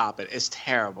 Dude, stop it. It's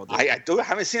terrible, dude. I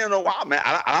haven't seen it in a while, man.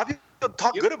 A lot of people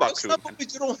talk good about Clue. You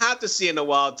don't have to see in a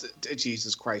while.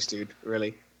 Jesus Christ, dude.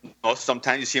 Really? No,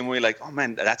 sometimes you see a movie like, oh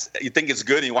man, you think it's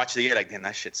good, and you watch it again, like, damn,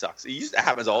 that shit sucks. It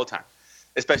happens all the time,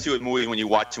 especially with movies when you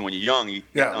watch them when you're young. You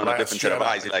get on a different set of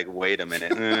eyes. You're like, wait a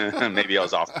minute, maybe I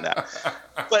was off on that.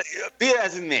 But be it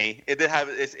as it may,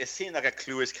 it seemed like a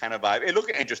Clue-ish kind of vibe. It looked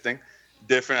interesting,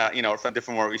 different, from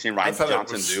different what we've seen Ryan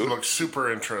Johnson do. It looks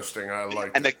super interesting. I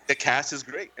like, and the cast is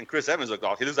great. And Chris Evans looked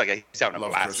awesome. He looks like he's having a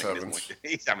blast.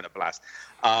 He's having a blast.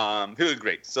 He looked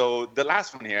great. So the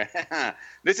last one here,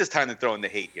 this is time to throw in the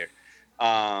hate here.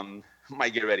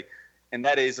 Might get ready, and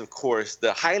that is, of course,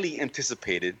 the highly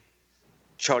anticipated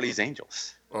Charlie's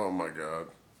Angels. Oh my God!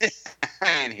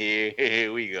 And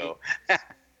here we go.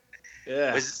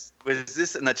 Yeah. Was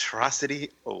this an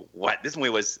atrocity or what? This movie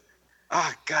was.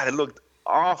 Oh God! It looked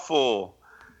awful.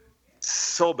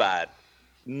 So bad.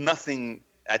 Nothing.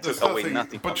 I took away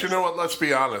nothing. But you know what? Let's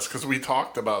be honest, because we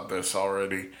talked about this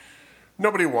already.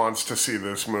 Nobody wants to see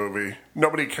this movie.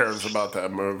 Nobody cares about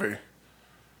that movie.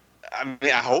 I mean,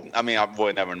 I hope. I mean,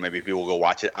 whatever. Maybe people will go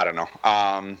watch it. I don't know.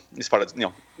 It's part of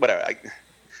whatever.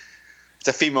 It's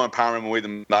a female empowerment movie.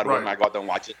 The not women. I go out there and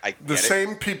watch it. The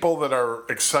same people that are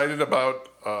excited about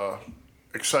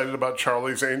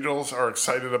Charlie's Angels are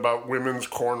excited about women's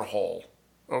cornhole.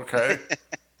 Okay,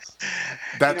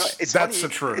 that's the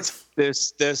truth.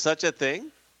 There's such a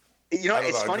thing.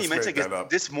 It's funny you mentioned it.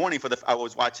 This morning I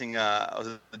was watching. I was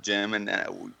at the gym and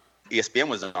ESPN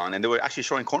was on, and they were actually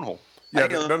showing cornhole. Yeah,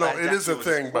 no, it is a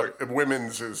thing, but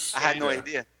women's is. I had no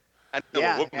idea. I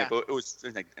know but it was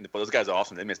like, those guys are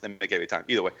awesome. They make every time.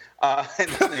 Either way,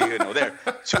 there.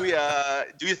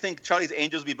 Do you think Charlie's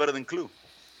Angels be better than Clue?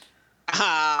 No.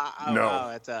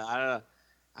 I don't know.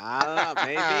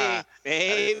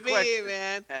 Maybe,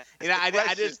 man.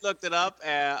 I just looked it up.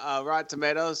 Rotten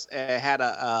Tomatoes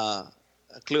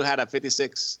Clue had a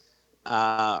 56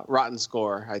 Rotten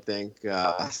score, I think.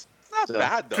 It's not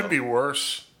bad, though. Could be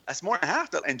worse. That's more than half.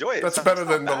 Enjoy it. That's better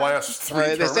than the last 3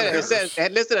 Terminators. It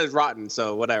said listed as rotten,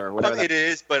 so whatever. It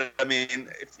is, but I mean,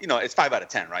 it's 5 out of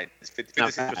 10, right? It's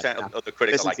 56% of the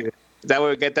critics like it. Is that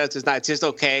what we get? That's it's just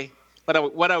okay.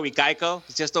 What are we, Geico?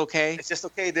 It's just okay. It's just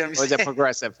okay. Then or is it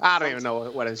Progressive? I don't even know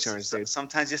what insurance is.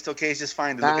 Sometimes just okay is just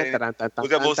fine. Look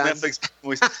at most Netflix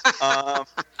movies.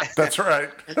 That's right.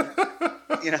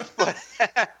 But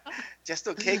just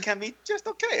okay can be just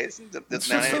okay. It's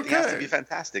just okay. It has to be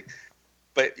fantastic.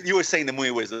 But you were saying the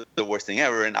movie was the worst thing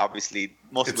ever, and obviously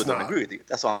most people don't agree with you.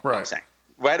 That's all I'm saying.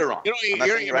 Right or wrong? I'm not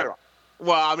saying you're right or wrong.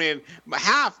 Well, I mean,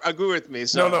 half agree with me.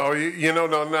 So. No.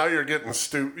 Now you're getting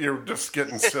You're just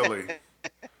getting silly.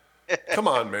 Come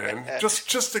on, man.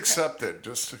 Just accept it.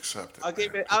 Just accept it. I'll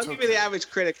give you the average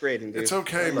critic rating, dude. It's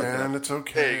okay, man. It's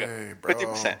okay, bro.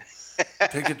 50%.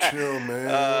 Take it chill, man.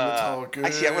 It's all good.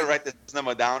 Actually, I'm going to write this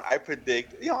number down. I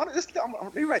predict,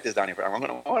 let me write this down here. I'm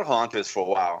going to hold on to this for a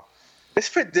while. Let's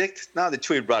predict, now that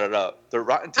Chewie brought it up, the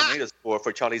Rotten Tomatoes score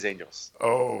for Charlie's Angels.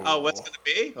 Oh, what's going to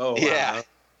be? Oh, yeah. Wow.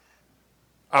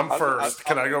 I'm first.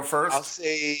 Can I go first? I'll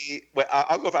say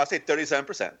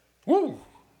 37%. Woo.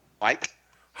 Mike?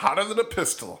 Hotter than a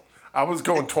pistol. I was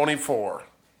going 24.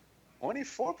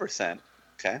 24%.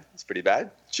 Okay, that's pretty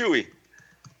bad. Chewy?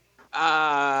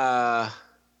 I'd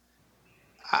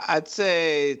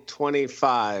say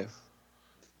 25.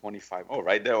 25. Oh,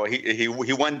 right there. He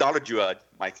won $1,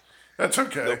 Mike. That's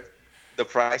okay. The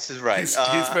Price is Right. He's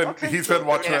been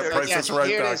watching that Price is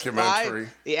Right documentary.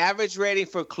 The average rating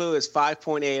for Clue is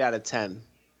 5.8 out of 10.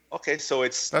 Okay, so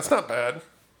that's not bad.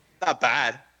 Not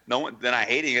bad. No one. They're not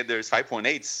hating it. There's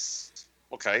 5.8s.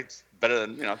 Okay, it's better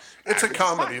than It's a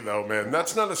comedy though, man.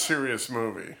 That's not a serious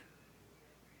movie.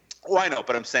 Well, I know,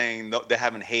 but I'm saying they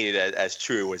haven't hated it as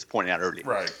True was pointing out earlier.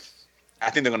 Right.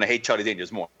 I think they're going to hate Charlie's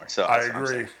Angels more. So I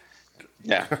agree.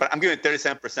 Yeah, but I'm giving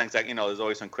 37% because there's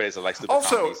always some critics that like stupid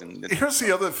comedies. Also, here's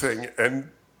the other thing,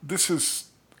 and this is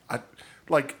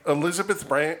like Elizabeth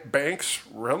Banks.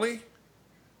 Really?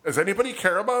 Does anybody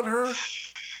care about her?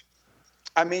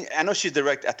 I mean, I know she's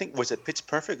direct. I think was it Pitch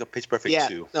Perfect or Pitch Perfect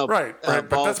 2? No, right. But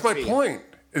that's my point.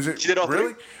 Is it she did all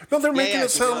really? Three? No, they're making it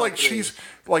sound like she's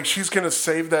going to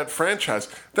save that franchise.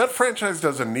 That franchise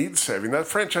doesn't need saving. That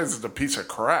franchise is a piece of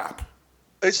crap.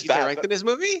 She directed this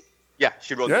movie? Yeah,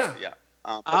 she wrote it. Yeah.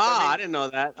 I didn't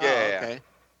know that. Yeah. Okay.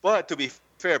 But to be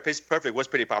fair, Pitch Perfect was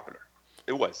pretty popular.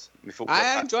 It was.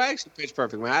 I enjoy actually Pitch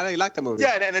Perfect, man. I really like the movie.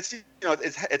 Yeah, and it's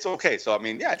it's okay. So I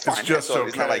mean, yeah, it's fine. It's just okay,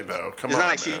 it's not like, though. It's not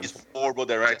like she's horrible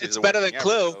director. It's better than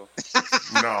Clue.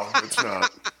 No, it's not.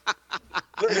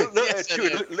 Look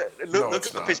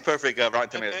at Pitch Perfect Rotten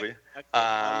Tomatoes, will you?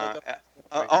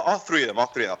 All three of them. I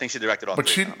think she directed all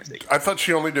three. But I thought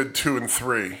she only did 2 and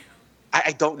 3.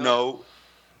 I don't know.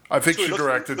 I think she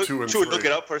directed 2 and 3. Look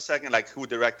it up for a second, like who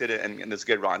directed it, and let's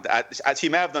get around. She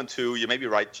may have done 2. You may be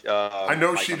right. I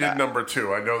know she did number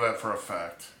 2. I know that for a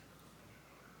fact.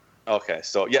 Okay,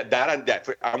 so yeah,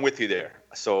 I'm with you there.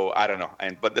 So I don't know,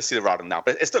 but let's see the route now.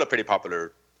 But it's still a pretty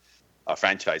popular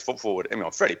franchise. Forward,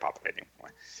 fairly popular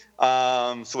anyway.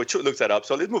 So we looked that up.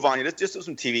 So let's move on. Let's just do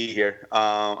some TV here.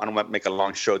 I don't want to make a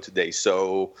long show today,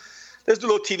 so let's do a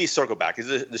little TV circle back. These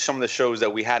are some of the shows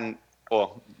that we hadn't.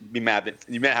 Well, you may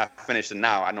have finished them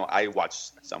now. I know I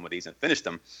watched some of these and finished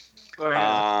them.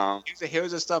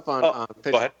 Here's the stuff on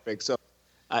Pitch Perfect. So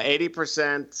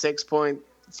 80%,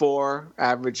 6.4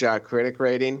 average critic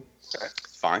rating. Okay,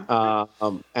 fine.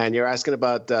 And you're asking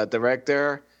about the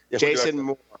director, Jason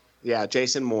Moore. Yeah,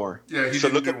 Jason Moore. Yeah, he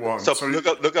didn't do one. So look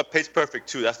up Pitch Perfect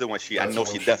 2. That's the one I know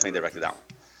she definitely directed that one.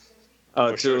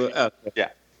 Oh, true. Sure. Yeah,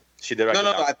 she directed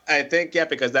that one. I think,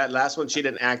 because that last one she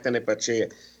didn't act in it, but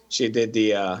she did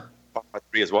the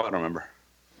 3 as well. I don't remember.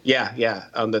 Yeah.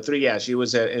 On the 3, she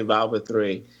was involved with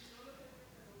 3.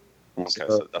 Okay,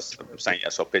 so that's what I'm saying. Yeah,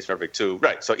 so Pitch Perfect 2.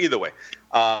 Right. So either way,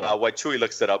 while Chewy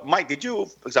looks it up, Mike, did you?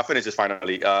 Because I finished this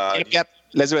finally. Yep.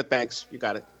 Elizabeth Banks, you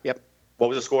got it. Yep. What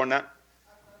was the score on that?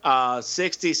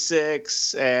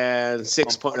 66 and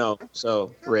 6.0.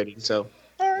 So rating. So.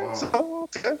 All right. Wow. So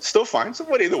okay. Still fine. So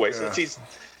what? Either way, so she's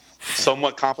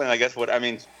somewhat confident, I guess. Not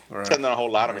a whole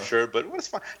lot, I'm sure, but it's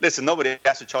fine. Listen, nobody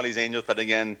asked for Charlie's Angels, but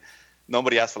again,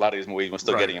 nobody asked for a lot of these movies. We're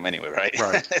still getting them anyway, right?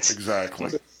 Right.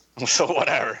 Exactly. So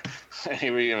whatever.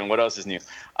 What else is new?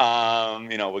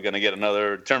 We're gonna get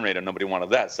another Terminator. Nobody wanted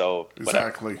that, so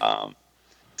exactly.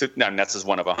 And that's just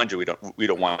one of 100. We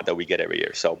don't want that we get every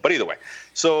year. So, but either way.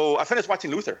 So I finished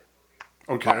watching Luther.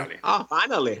 Okay.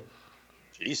 Finally.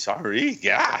 Geez, sorry.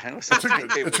 Yeah. It's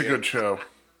a good show.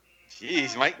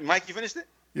 Jeez, Mike, you finished it?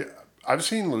 Yeah, I've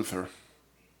seen Luther.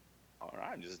 All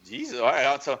right, Jesus. All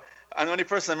right, so I'm the only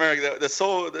person in America, the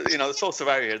soul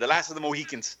survivor here, the last of the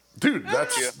Mohicans. Dude,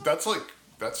 that's like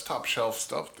that's top shelf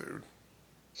stuff, dude.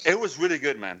 It was really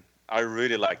good, man. I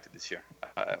really liked it this year.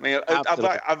 I mean,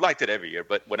 I've liked it every year,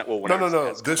 but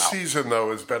no. This season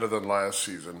though is better than last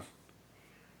season.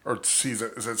 Or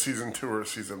season? Is it season 2 or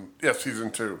season? Yeah,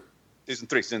 season 2. Season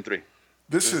 3.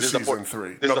 This is season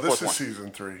 3. This is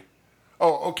season 3.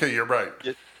 Oh, okay, you're right.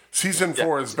 Yeah. Season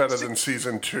 4 is better than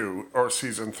season 2 or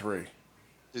season 3.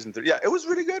 Season 3. Yeah, it was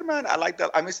really good, man. I like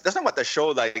that. I mean, that's not what the show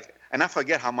like, and I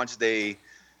forget how much they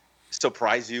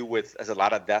surprise you with as a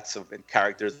lot of deaths of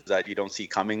characters that you don't see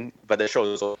coming. But the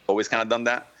show has always kind of done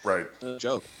that. Right.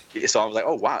 Joke. So I was like,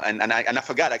 oh wow, and I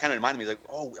forgot. I kind of reminded me, like,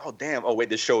 oh damn, oh wait,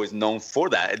 this show is known for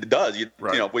that. It does. You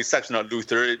know, with section of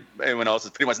Luther, everyone else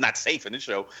is pretty much not safe in this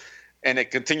show, and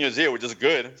it continues here, which is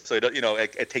good. So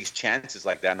it takes chances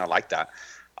like that, and I like that.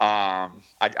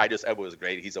 Edward was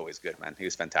great. He's always good, man. He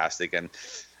was fantastic, and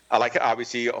I like it.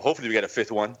 Obviously, hopefully we get a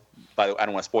 5th one. By the way, I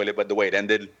don't want to spoil it, but the way it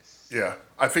ended. Yeah,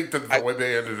 I think that the way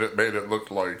they ended it made it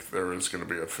look like there is going to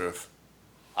be a 5th.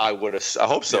 I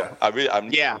hope so.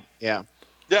 Yeah.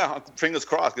 Yeah, fingers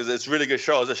crossed, because it's a really good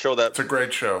show. It's a show that... It's a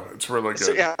great show. It's really good.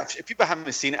 So, yeah, if people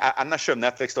haven't seen it, I'm not sure if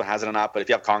Netflix still has it or not, but if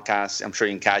you have Comcast, I'm sure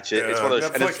you can catch it. Yeah, it's one of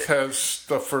those, Netflix has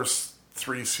the first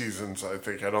 3 seasons, I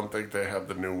think. I don't think they have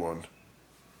the new one.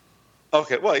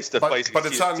 Okay, well, it's but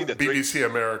it's on BBC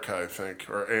America, I think,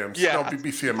 or AMC. Yeah, no,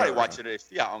 BBC America. Probably watch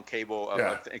it on cable,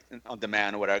 on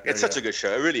demand, or whatever. It's such a good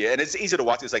show, really, and it's easy to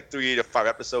watch. It's like 3 to 5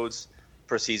 episodes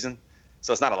per season,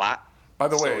 so it's not a lot. By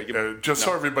the way,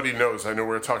 so everybody knows, I know we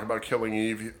were talking about Killing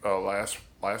Eve last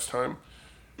time.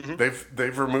 Mm-hmm.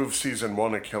 They've removed season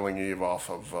 1 of Killing Eve off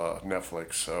of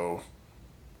Netflix, so.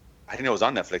 I didn't know it was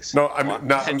on Netflix. No,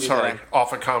 I'm sorry.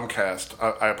 Off of Comcast.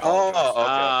 I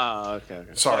apologize. Okay.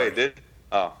 Sorry. Oh, it did?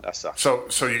 Oh, that sucks.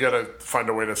 So you got to find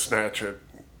a way to snatch it.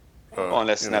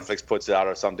 Unless Netflix puts it out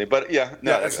or something. But yeah.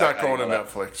 No, it's not going to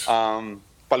Netflix.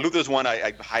 But Luther's one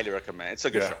I highly recommend. It's a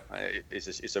good show.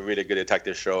 It's a really good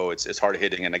detective show. It's hard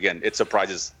hitting, and again, it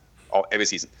surprises every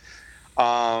season.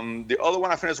 The other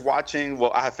one I finished watching,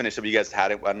 well, I have finished it, but you guys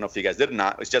had it. I don't know if you guys did or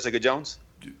not. It's Jessica Jones.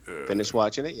 Finished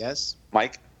watching it, yes.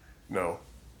 Mike? No.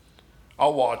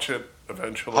 I'll watch it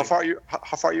eventually. How far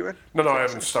are you in? No, I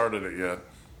haven't started it yet.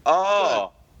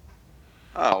 Oh.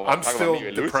 Well, I'm still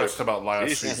depressed about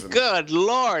last season. Good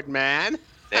Lord, man.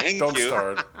 Don't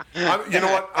start. You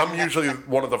know what? I'm usually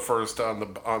one of the first on the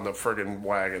friggin'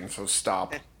 wagon, so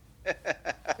stop.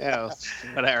 Yeah,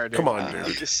 whatever. Come on, dude.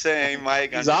 I'm just saying,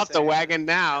 Mike. He's off the wagon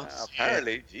now.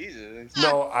 Apparently, Jesus.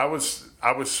 No, I was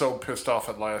so pissed off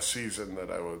at last season that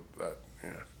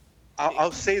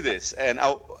I'll say this, and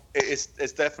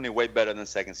it's definitely way better than the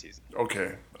second season.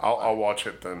 Okay, I'll watch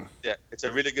it then. Yeah, it's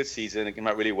a really good season. It came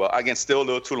out really well. Again, still a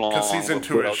little too long. Because season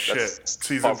 2 is shit.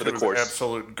 Season 2 is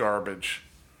absolute garbage.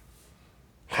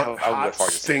 Hot,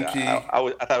 stinky, I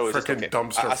thought it was freaking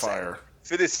dumpster fire.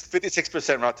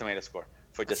 56% Rotten Tomato score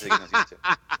for Jessica Jones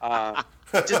season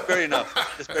 2. Just barely enough.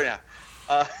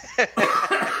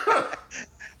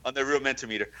 On the real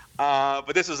Mentometer.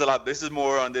 But this was a lot. This is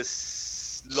more on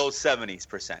this low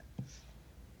 70s%.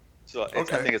 So I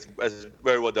think it's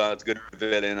very well done. It's good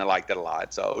villain. I liked it a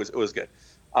lot. So it was good.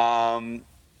 And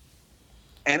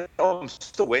I'm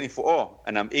still waiting for.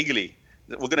 And I'm eagerly.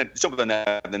 We're gonna jump on the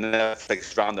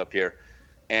Netflix roundup here,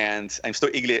 and I'm still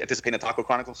eagerly anticipating the Taco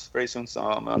Chronicles very soon. So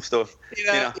I'm still.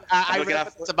 I read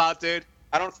what it's about, dude.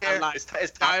 I don't care. It's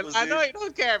tacos, I know you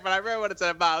don't care, but I read what it's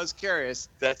about. I was curious.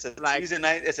 That's a Tuesday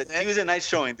night. It's a Tuesday night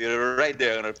showing, dude. Right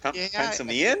there. Gonna pencil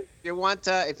me in. If you want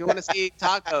to see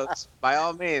tacos, by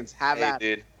all means, have that.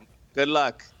 Dude. Good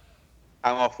luck.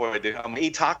 I'm all for it, dude. I'm gonna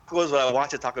eat tacos while I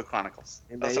watch the Taco Chronicles.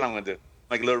 That's what I'm gonna do.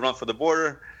 Make a little run for the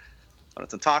border. On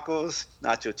some tacos,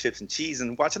 nacho chips and cheese,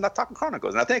 and watching that Taco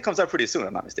Chronicles. And I think it comes out pretty soon, if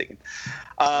I'm not mistaken.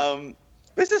 But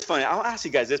it's just funny. I'll ask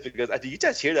you guys this because do you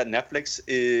guys hear that Netflix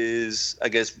is, I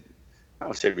guess, I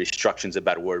don't say restructuring is a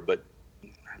bad word, but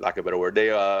lack of a better word, they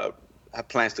have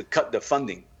plans to cut the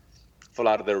funding for a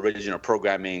lot of their original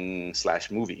programming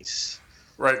 / movies.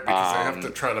 Right, because they have to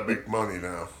try to make money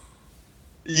now.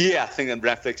 Yeah, I think that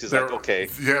Netflix is like, okay.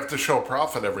 You have to show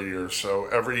profit every year, so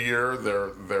every year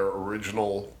their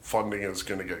original funding is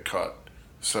going to get cut.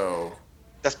 So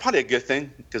that's probably a good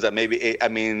thing because that maybe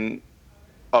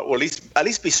or at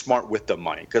least be smart with the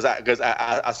money because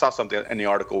I saw something in the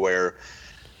article where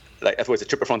like I thought it was a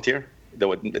Triple Frontier. Ben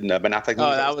Affleck.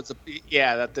 Oh, that was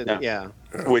yeah.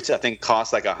 Which I think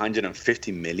cost like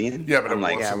 $150 million. Yeah, but it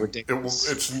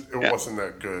wasn't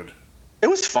that good. It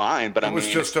was fine, but it was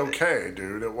just okay,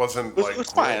 dude. It wasn't it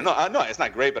was fine. No, it's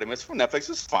not great, but I mean, it's from Netflix.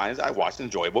 It's fine. I watched it,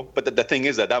 enjoyable. But the thing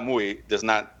is that movie does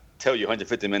not tell you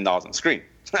 $150 million on screen.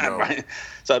 No. Right?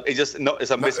 So it's just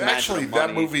it's a mismatch. Actually,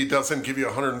 that movie doesn't give you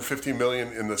 $150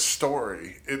 million in the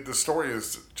story. The story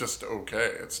is just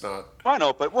okay. It's not. I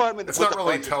know, but I mean, it's not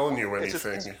really telling you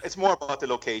anything. It's more about the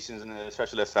locations and the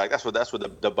special effect. That's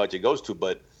what the budget goes to,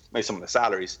 but maybe some of the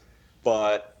salaries.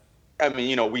 But I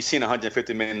mean, we've seen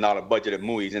 $150 million budget of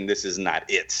movies, and this is not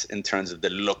it in terms of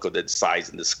the look of the size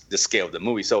and the scale of the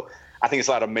movie. So I think it's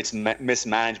a lot of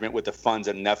mismanagement with the funds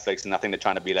at Netflix, and I think they're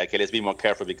trying to be like, hey, let's be more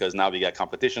careful because now we got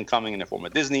competition coming in the form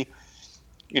of Disney.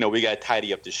 We got to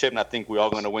tidy up the ship, and I think we're all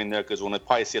going to win there because we're going to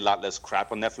probably see a lot less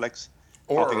crap on Netflix.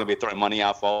 I don't think they'll be throwing money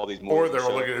out for all these movies. Or they're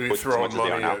only going to be throwing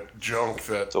money at junk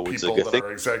that people that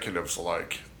are executives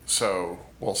like. So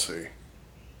we'll see.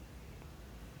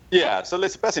 Yeah, so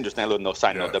that's interesting. A little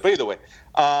side note there, but either way,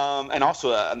 and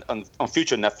also on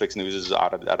future Netflix news is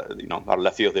out of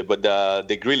left field there. But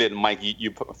they greenlit Mike.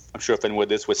 I'm sure familiar with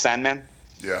this with Sandman.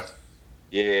 Yeah.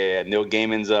 Yeah, Neil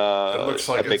Gaiman's. It looks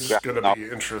like it's going to be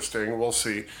interesting. We'll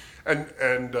see.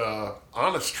 And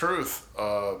honest truth,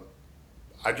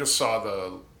 I just saw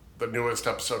the newest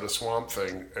episode of Swamp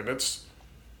Thing, and it's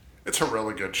a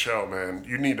really good show, man.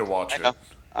 You need to watch it.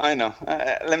 I know.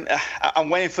 I'm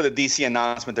waiting for the DC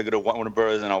announcement to go to Warner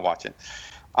Bros. And I'll watch it.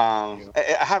 I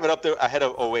have it up there ahead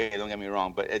of OA. Don't get me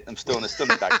wrong, but I'm still in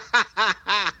the back.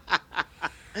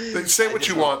 Say what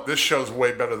you want. This show's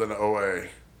way better than OA.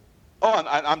 Oh,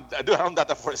 I'm not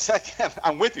that for a second.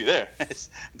 I'm with you there.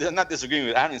 I'm not disagreeing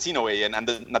with. I haven't seen OA yet, and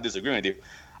I'm not disagreeing with you.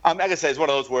 Like I said, it's one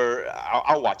of those where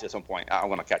I'll watch at some point. I'm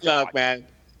gonna catch up. Look, man.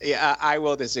 Yeah, I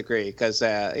will disagree because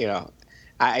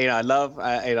I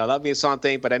love me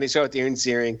something, but any show with Ian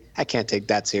Ziering, I can't take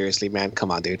that seriously, man.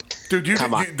 Come on, dude. Dude,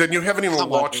 then you haven't even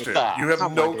watched it. You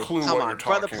have no clue what you're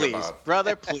talking about.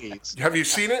 Brother, please. Have you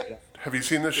seen it? Have you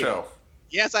seen the show?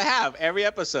 Yes, I have. Every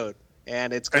episode.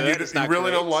 And it's good. And you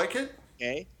really don't like it?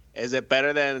 Okay. Is it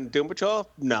better than Doom Patrol?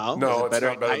 No. No, it's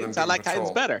not better than Doom Patrol. I like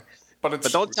Titans better. But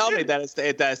don't tell me that it's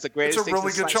the greatest. It's a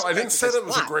really good show. I didn't say it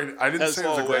was a great. I didn't say it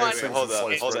was a great thing. Hold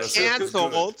on. It's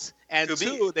canceled, and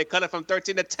two, they cut it from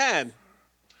 13 to 10.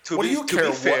 What do you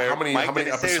care how many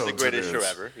episodes it is? The greatest show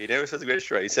ever. He never said it's the greatest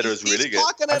show. He said it was really good. He's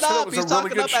talking it up. He's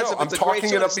talking it up. I'm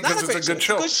talking it up because it's a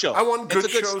good show. I want good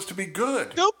shows to be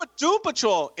good. Doom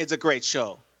Patrol is a great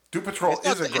show. Doom Patrol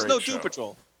is a great show. There's no Doom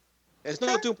Patrol. There's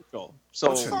no Doom Patrol. So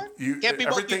listen,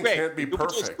 everything can't be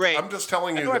perfect. I'm just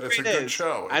telling you that it's a good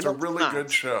show. It's a really good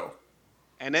show.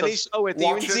 And any show with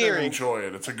Ian Ziering, watch it and enjoy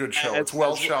it. It's a good show. It's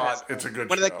well shot. It's a good show.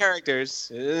 One of the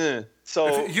characters.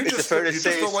 So you just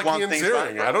don't like Ian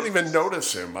Ziering. I don't even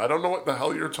notice him. I don't know what the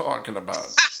hell you're talking about.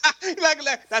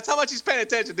 That's how much he's paying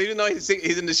attention. Do you know he's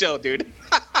in the show, dude?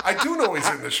 I do know he's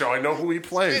in the show. I know who he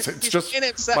plays. It's just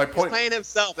my point. He's playing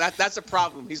himself. That's a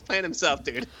problem. He's playing himself,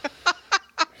 dude.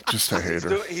 Just a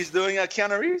hater. He's doing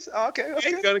Keanu Reeves? Okay.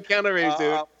 He's going to Keanu Reeves,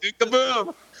 dude.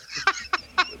 Kaboom.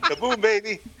 Kaboom,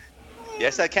 baby.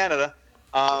 Yes, at Canada.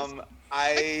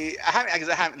 I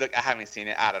haven't seen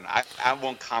it. I don't know. I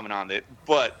won't comment on it,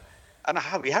 but I don't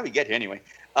know how we get here anyway.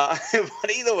 But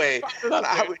either way, I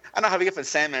don't know how we get from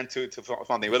Sandman to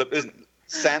something. Well,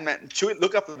 Sandman.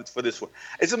 Look up for this one.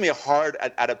 It's gonna be a hard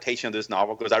adaptation of this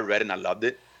novel because I read it and I loved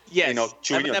it. Yes.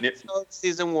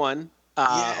 Season 1.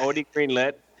 Already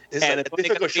greenlit. And it's a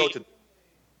difficult show to.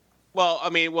 But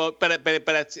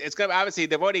it's gonna obviously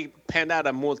they've already penned out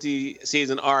a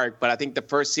multi-season arc, but I think the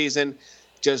first season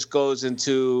just goes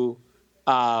into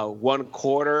 1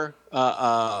 quarter,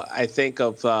 I think,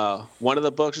 of one of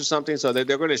the books or something. So they're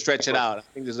going to stretch it out. I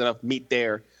think there's enough meat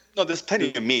there. No, there's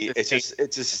plenty of meat. It's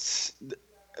just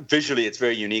visually it's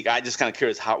very unique. I just kind of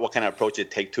curious what kind of approach they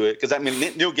take to it. Because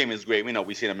Neil Gaiman is great. We know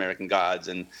we've seen American Gods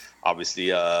and obviously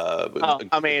Good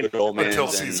until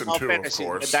season 2, of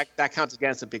course. That counts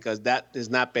against it because that has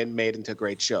not been made into a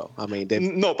great show. I mean, they've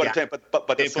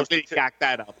completely gacked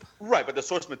that up. Right, but the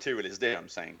source material is there. I'm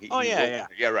saying. Yeah,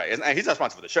 right. And he's not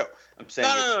responsible for the show. I'm saying.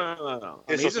 No.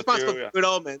 He's responsible for Good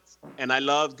Omens, and I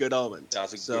love Good Omens.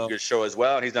 That's a good show as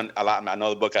well. And he's done a lot.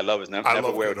 Another book I love is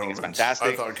Neverwhere. It's fantastic.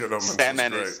 I thought Good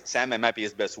Omens Sandman might be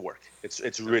his best work.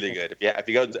 It's really good. If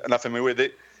you guys are not familiar with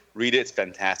it, read it. It's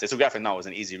fantastic. So graphic novel is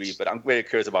an easy read, but I'm very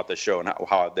curious about the show and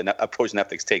how the approach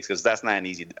Netflix takes because that's not an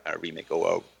easy remake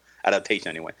or adaptation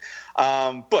anyway.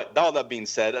 But all that being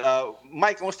said,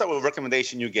 Mike, I want to start with a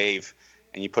recommendation you gave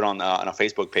and you put on our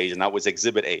Facebook page, and that was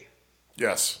Exhibit A.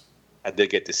 Yes. I did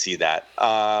get to see that.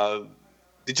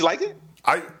 Did you like it?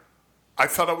 I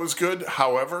thought it was good.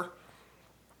 However,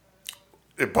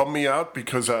 it bummed me out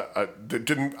because I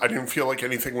didn't feel like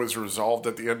anything was resolved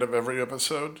at the end of every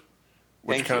episode.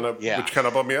 which kind of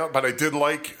bummed me out. But I did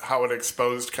like how it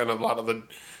exposed kind of a lot of the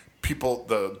people,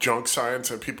 the junk science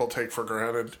that people take for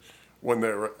granted when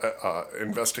they're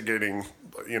investigating,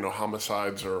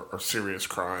 homicides or serious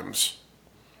crimes.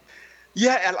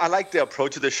 Yeah, I like the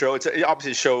approach of the show. It's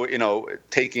obviously a show,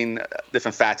 taking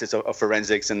different facets of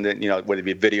forensics and then, whether it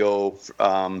be video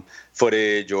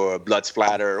footage or blood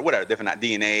splatter or whatever, different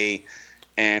DNA,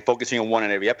 and focusing on one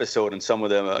in every episode and some of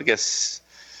them, I guess,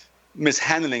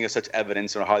 mishandling of such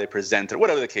evidence or how they present it,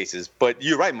 whatever the case is. But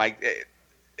you're right, Mike.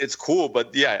 It's cool,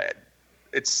 but yeah,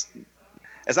 it's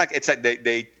like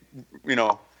they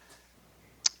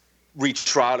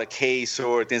retrial a case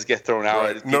or things get thrown out.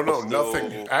 Right. No,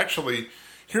 nothing. Actually,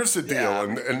 here's the deal.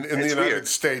 And in the United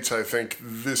States, I think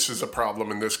this is a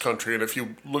problem in this country. And if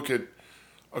you look at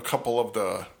a couple of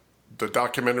the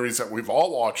documentaries that we've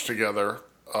all watched together,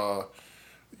 the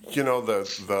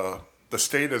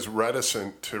state is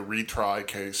reticent to retry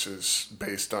cases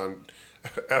based on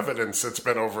evidence that's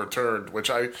been overturned, which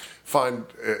I find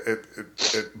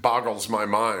it boggles my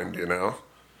mind,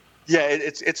 Yeah,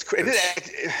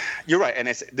 you're right, and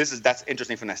that's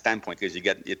interesting from that standpoint because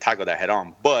you tackle that head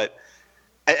on. But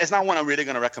it's not one I'm really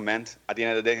going to recommend at the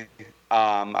end of the day.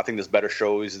 I think there's better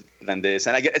shows than this,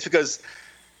 and it's because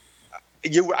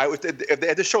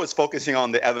if the show is focusing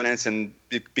on the evidence, and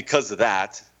because of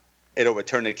that, it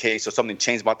overturned the case or something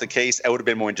changed about the case, it would have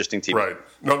been more interesting TV. Right?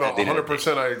 No,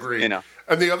 100%. I agree.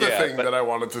 And the other thing that I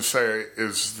wanted to say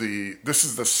is this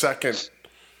is the second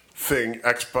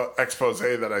expose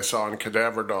that I saw on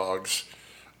Cadaver Dogs.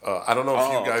 I don't know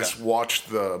if you guys watched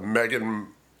the Meghan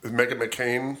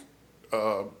McCain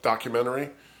documentary.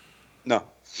 No.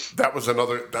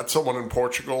 That's someone in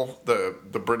Portugal,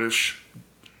 the British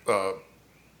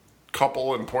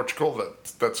couple in Portugal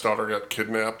that's daughter got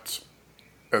kidnapped,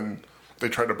 and they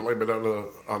tried to blame it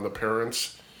on the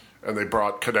parents, and they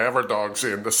brought Cadaver Dogs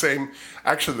in. The same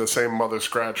Mother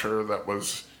Scratcher that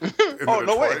was in Detroit.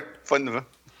 No way.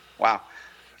 Wow.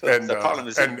 So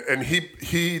and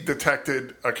he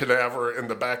detected a cadaver in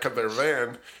the back of their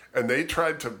van, and they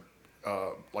tried to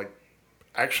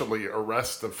actually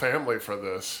arrest the family for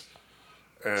this,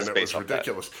 and it was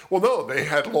ridiculous. Well, no, they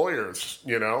had lawyers,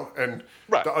 and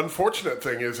the unfortunate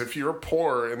thing is if you're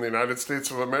poor in the United States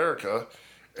of America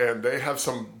and they have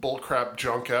some bullcrap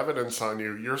junk evidence on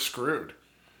you, you're screwed.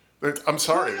 I'm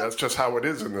sorry, that's just how it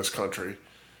is in this country.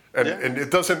 And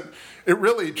it doesn't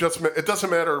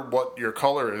matter what your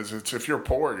color is. It's if you're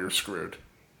poor, you're screwed.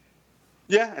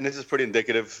 Yeah, and this is pretty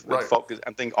indicative. Right. Focus,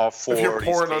 I think all four. If you're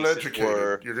poor and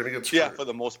uneducated, you're going to get screwed. Yeah, for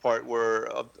the most part,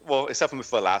 except for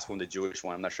the last one, the Jewish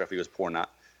one. I'm not sure if he was poor or not.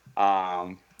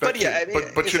 But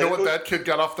you know what? That kid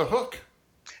got off the hook.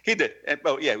 He did.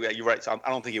 You're right. So I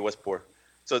don't think he was poor.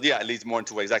 So it leads more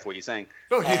into exactly what you're saying.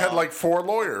 No, he had 4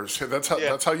 lawyers. That's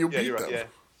how you beat them.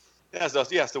 Right,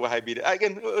 that's the way I beat it.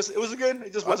 Again, it was good.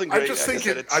 It just wasn't great.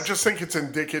 I just think it's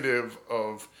indicative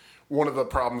of one of the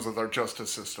problems with our justice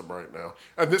system right now.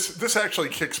 And this actually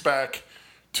kicks back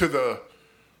to the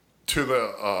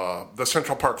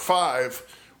Central Park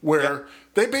 5, where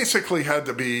they basically had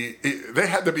to be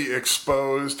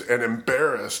exposed and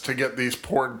embarrassed to get these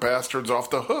poor bastards off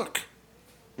the hook.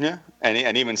 Yeah,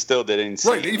 and even still, they didn't.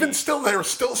 Right, even still, they were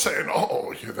still saying,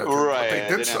 they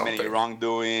did something. Any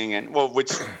wrongdoing, and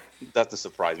which doesn't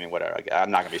surprise me. Whatever,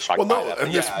 I'm not going to be shocked. Well, by no,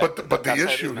 that. But the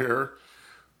issue here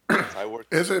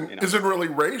isn't really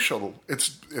racial.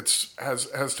 It's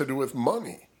has to do with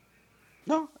money.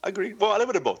 No, I agree. Well, a little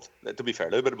bit of both. To be fair, a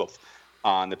little bit of both.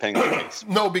 Depending on the case.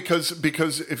 No, because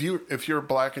if you're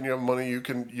black and you have money,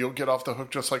 you'll get off the hook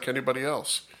just like anybody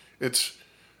else.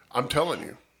 I'm telling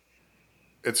you.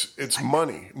 It's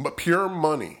money, pure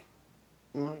money.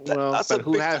 Well, but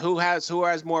who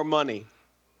has more money?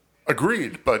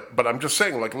 Agreed, but I'm just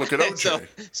saying, look at OJ.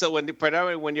 so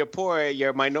when you're poor,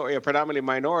 you're predominantly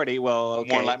minority. Well,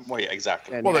 okay. More,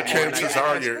 exactly. Well, the chances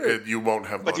are you won't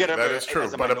have money. That is true.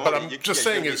 But I'm just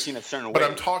saying But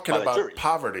I'm talking about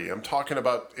poverty. I'm talking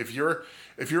about if you're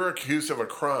accused of a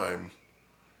crime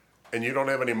and you don't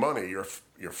have any money,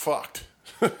 you're fucked.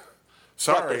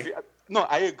 Sorry. No,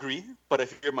 I agree. But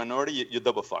if you're a minority, you're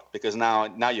double fucked because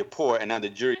now you're poor, and now the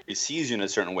jury sees you in a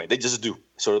certain way. They just do.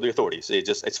 So the authorities.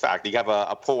 It's fact. You have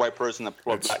a poor white person, a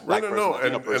poor black person. No.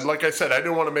 And like I said, I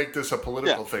didn't want to make this a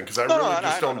political thing because I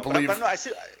don't believe. I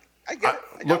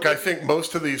think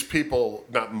most of these people,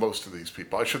 not most of these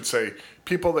people, I should say,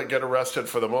 people that get arrested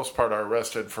for the most part are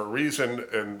arrested for a reason,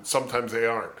 and sometimes they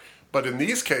aren't. But in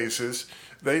these cases,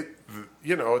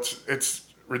 it's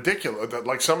ridiculous.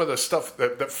 Like some of the stuff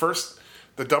that first.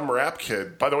 The dumb rap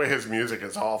kid. By the way, his music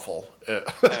is awful.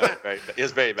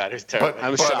 It's very bad. It's terrible.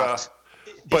 I'm shocked.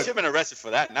 He should have been arrested for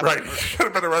that. Right, he should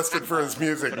have been arrested for his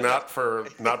music, not for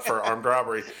armed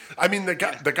robbery. I mean, the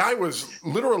guy was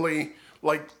literally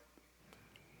like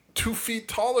 2 feet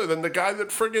taller than the guy that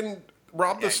friggin'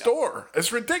 robbed the store.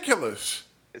 It's ridiculous.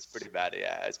 It's pretty bad,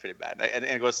 yeah. It's pretty bad, and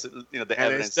it goes to, the evidence.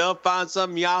 And they still found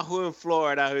some Yahoo in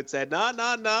Florida who said,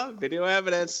 no, video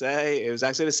evidence. Hey, it was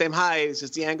actually the same height. It's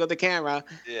just the angle of the camera.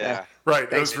 Yeah.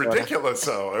 Right. It was ridiculous,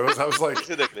 though. I was like,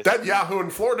 that Yahoo in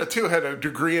Florida, too, had a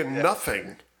degree in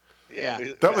nothing. Yeah.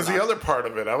 That was the other part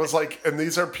of it. I was like, and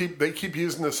these are people, they keep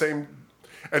using the same.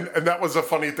 And that was a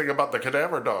funny thing about the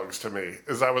cadaver dogs to me,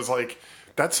 is I was like,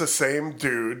 that's the same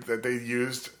dude that they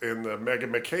used in the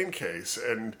Meghan McCain case.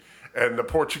 And the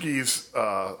Portuguese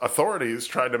authorities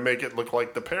tried to make it look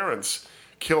like the parents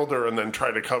killed her and then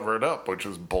tried to cover it up, which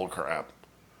is bullcrap.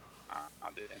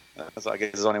 So I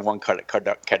guess there's only one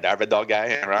cadaver dog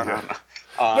guy around. Yeah.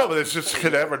 No, but it's just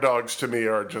cadaver dogs to me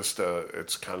are just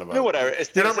it's kind of a... whatever.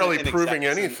 You're not really proving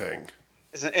anything.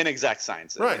 It's an inexact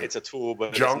science. Right. It's a tool,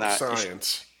 but junk it's not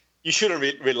science. You shouldn't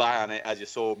rely on it as your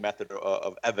sole method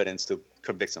of evidence to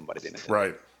convict somebody.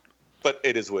 Right. But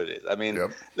it is what it is. I mean,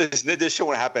 this show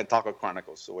would happen in Taco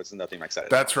Chronicles, so it's nothing exciting.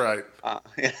 That's right. I'm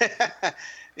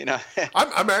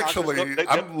actually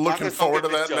looking forward to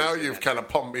that now. You've kind of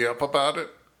pumped me up about it.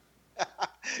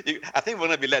 I think we're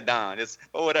gonna be let down.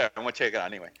 Whatever. I'm gonna check it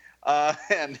out anyway.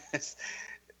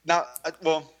 Now,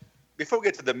 before we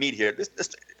get to the meat here,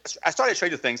 I started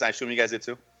Stranger Things. I assume you guys did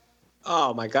too.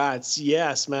 Oh my God!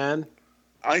 Yes, man.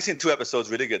 I've only seen 2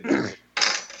 episodes. Really good.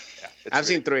 I've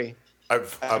seen 3. I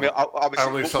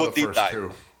only saw the first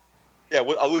 2. Yeah,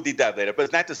 I'll deep dive later. But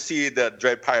it's nice to see the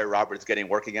Dread Pirate Roberts getting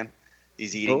work again.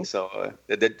 He's eating. Cool. So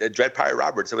the Dread Pirate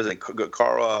Roberts. It was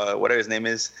Carl, whatever his name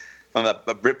is, from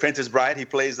the Princess Bride. He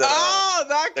plays the. Oh,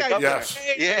 that guy. Yes.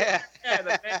 Yeah.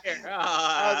 The mayor.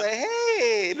 I was like,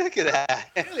 hey, look at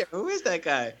that. Who is that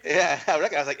guy? Yeah, I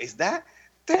was like, is that?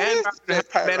 Dread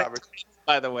Pirate Roberts.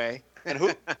 By the way. And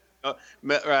who?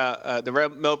 The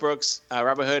Mel Brooks,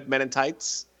 Robin Hood, Men in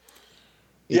Tights.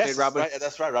 Yes,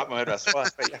 that's right. Robin Hood. That's right.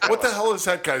 What the hell is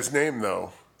that guy's name,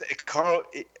 though? Carl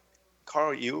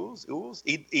Ewes?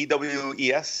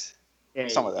 E-W-E-S? Yeah,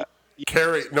 something like that.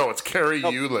 It's Carrie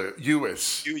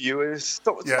Ewis. Ewis?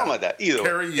 Something like that. Either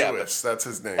Carrie Ewis, that's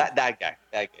his name. That guy.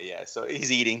 Yeah. So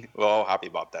he's eating. We're all happy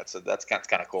about that. So that's kind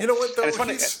of cool. You know what, though?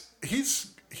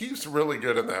 He's really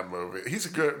good in that movie. He's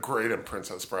great in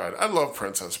Princess Bride. I love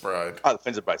Princess Bride. Oh,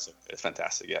 Princess Bride is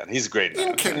fantastic. Yeah, he's great.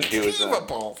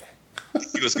 Inconceivable.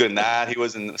 He was good in that. He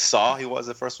was in Saw. He was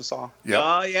the first one Saw. Yep.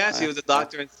 Oh, yes. He was a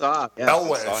doctor in Saw. Yes.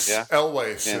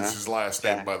 Elwes is his last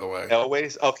name, by the way.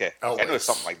 Elwes? Okay. Elwes. I knew it was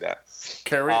something like that.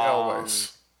 Carrie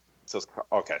Elwes. So,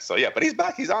 yeah. But he's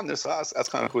back. He's on this. So that's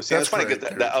kind of cool. See, it's funny because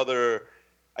the other...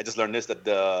 I just learned this, that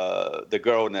the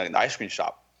girl in the ice cream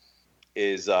shop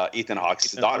is Ethan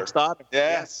Hawke's daughter. Yeah.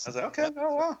 Yes. I was like, okay.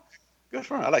 Oh, wow. Good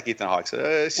for her. I like Ethan Hawke.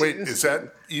 Wait, is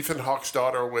that Ethan Hawke's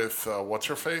daughter with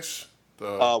what's-her-face?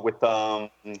 With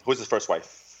who's his first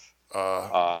wife?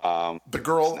 The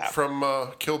girl from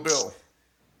Kill Bill.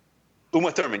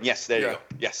 Uma Thurman. Yes, there you go.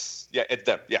 Yes, yeah, it's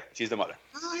them. Yeah, she's the mother.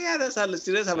 Oh yeah,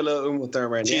 she does have a little Uma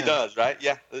Thurman. She does, right?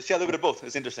 Yeah, she had a little bit of both.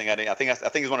 It's interesting. I think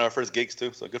it's one of her first gigs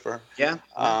too. So good for her. Yeah,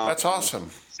 that's awesome.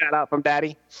 Shout out from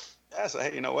Daddy. Yeah, so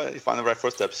hey, you know what? You find the right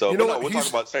footsteps. So we'll talk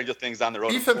about Stranger Things down the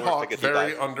road. Ethan Hawke,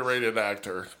 very underrated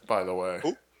actor, by the way.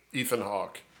 Who? Ethan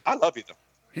Hawke. I love Ethan.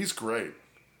 He's great.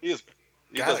 He is.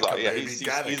 He does a lot. Yeah, he's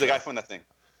the guy from that thing.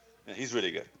 Yeah, he's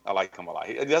really good. I like him a lot.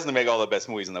 He doesn't make all the best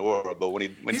movies in the world, but when he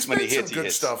hits, some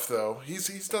good stuff though.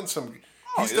 He's done some.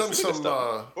 He's done some.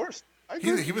 Of course,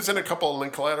 he was in a couple of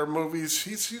Linklater movies.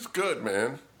 He's good,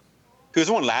 man. He was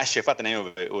one last year. I forgot the name of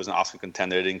it. It was an Oscar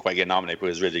contender. It didn't quite get nominated, but it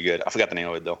was really good. I forgot the name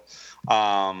of it though.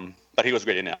 But he was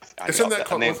great in it. Wasn't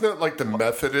it like The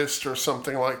Methodist or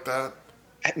something like that?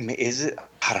 Is it?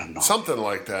 I don't know. Something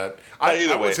like that.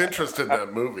 I was interested in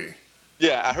that movie.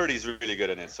 Yeah, I heard he's really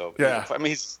good in it. So yeah, I mean,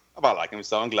 he's about like him.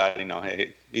 So I'm glad,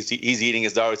 hey, he's eating.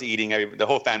 His daughter's eating. The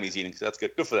whole family's eating. So that's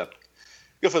good. Good for them.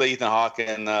 Good for the Ethan Hawke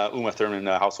and Uma Thurman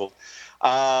household.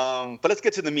 But let's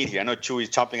get to the meat here. I know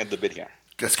Chewy's chomping at the bit here.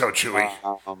 Let's go, Chewy.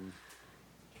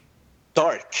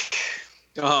 Dark.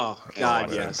 Oh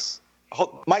God, yes.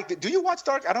 Mike, do you watch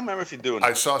Dark? I don't remember if you do.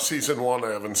 I saw season 1. I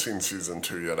haven't seen season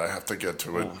 2 yet. I have to get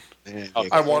to it.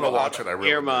 I want to watch it. I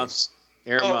really Earmuffs.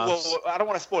 Well, I don't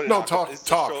want to spoil it. No, talk.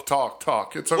 It's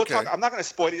okay. I'm not going to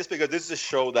spoil it just because this is a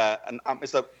show that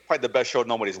it's probably the best show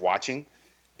nobody's watching.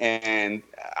 And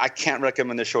I can't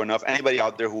recommend this show enough. Anybody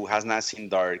out there who has not seen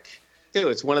Dark. Dude,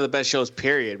 it's one of the best shows,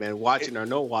 period, man. Watching or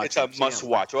no watching. It's a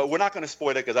must-watch. Well, we're not going to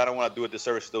spoil it because I don't want to do a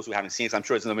disservice to those who haven't seen it. I'm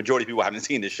sure it's the majority of people who haven't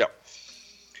seen this show.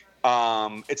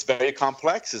 It's very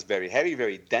complex. It's very heavy,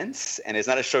 very dense, and it's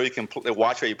not a show you can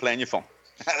watch while you play on your phone.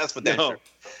 That's what dense.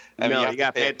 You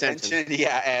got to pay attention.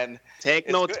 Yeah, and take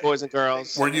notes, good. Boys and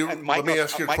girls. Let me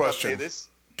ask you a question.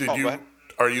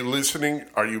 Are you listening?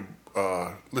 Are you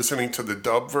listening to the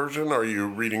dub version? Or are you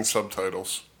reading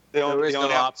subtitles? There's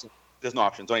no option. There's no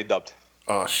option. It's only dubbed.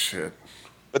 Oh shit.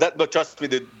 But trust me,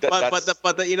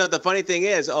 the funny thing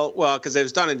is, because it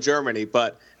was done in Germany,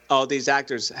 but all these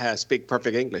actors speak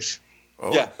perfect English.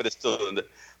 Oh. Yeah, but it's still.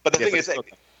 But the thing is,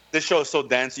 this show is so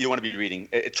dense, you don't want to be reading.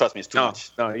 Trust me, it's too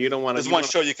much. No, you don't want to. There's one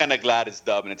show you're kind of glad it's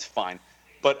dubbed and it's fine.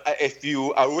 But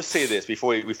I will say this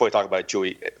before we talk about it,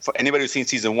 Chewy. For anybody who's seen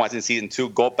season 1 and season 2,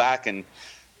 go back and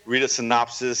read a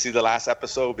synopsis, see the last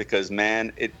episode, because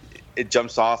man, it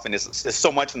jumps off and it's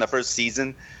so much in the first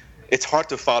season. It's hard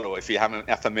to follow if you haven't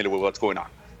are familiar with what's going on.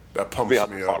 That pumps me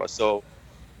up. So,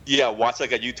 yeah, watch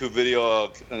like a YouTube video, a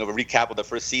recap of the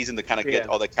first season to kind of get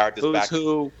all the characters back.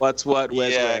 Who, what's what,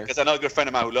 where's where. Yeah, because I know a good friend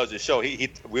of mine who loves the show.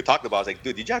 We talked about it. I was like,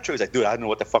 dude, did you have Chewy? He's like, dude, I don't know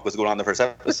what the fuck was going on in the first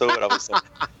episode. I was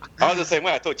the same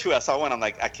way. I told Chewy, I saw one. I'm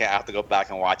like, I have to go back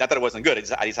and watch. I thought it wasn't good. I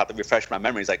just have to refresh my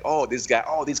memory. It's like,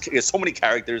 there's so many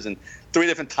characters and 3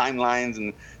 different timelines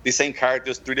and these same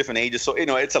characters, 3 different ages. So,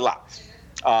 it's a lot.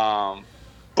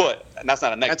 But that's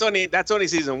not a negative. That's only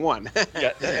season 1.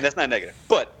 Yeah, and that's not a negative.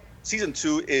 But season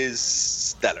 2 is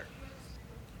stellar.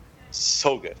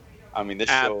 So good. I mean, this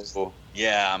show.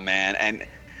 Yeah, man. And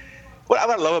what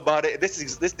I love about it,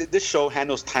 this show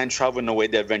handles time travel in a way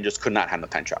the Avengers could not handle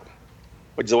time travel,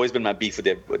 which has always been my beef with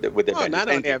the Avengers. Not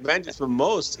only the Avengers, but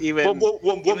most even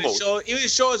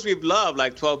shows we've loved,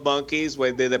 like 12 Monkeys,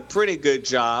 where they did a pretty good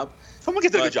job. Someone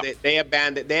did a good job. They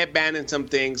abandoned some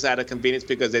things out of convenience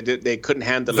because they couldn't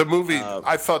handle the movie.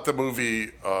 I thought the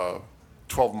movie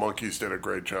 12 Monkeys did a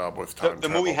great job with time travel. The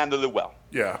movie handled it well.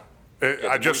 Yeah.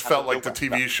 I just felt like the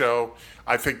TV show,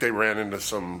 I think they ran into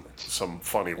some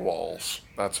funny walls.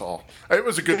 That's all. It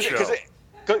was a good show.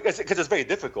 Because it's very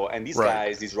difficult. And these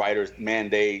guys, these writers, man,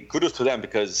 kudos to them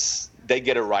because they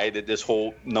get it right. This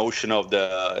whole notion of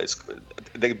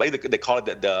they call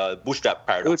it the bootstrap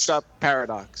paradox. Bootstrap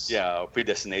paradox. Yeah,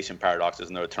 predestination paradox is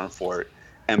another term for it.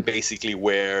 And basically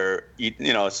where,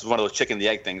 it's one of those chicken and the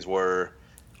egg things where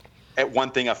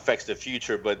one thing affects the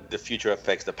future, but the future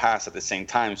affects the past at the same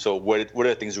time. So where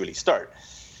do things really start?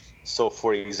 So,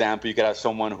 for example, you could have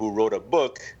someone who wrote a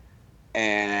book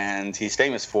and he's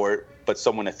famous for it, but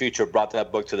someone in the future brought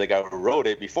that book to the guy who wrote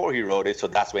it before he wrote it, so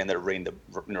that's why they ended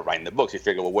up writing the books. You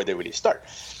figure, where they really start.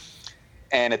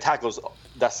 And it tackles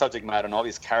that subject matter and all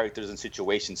these characters and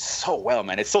situations so well,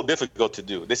 man. It's so difficult to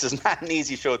do. This is not an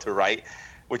easy show to write,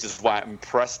 which is why I'm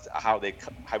impressed how they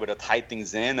tie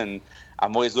things in, and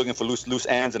I'm always looking for loose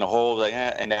ends and a whole,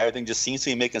 and everything just seems to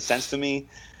be making sense to me.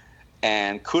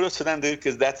 And kudos to them, dude,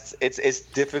 because it's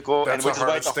difficult. That's the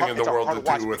hardest thing in the world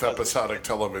to do with episodic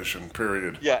television,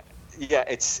 period. Yeah,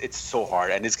 it's so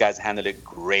hard. And these guys handled it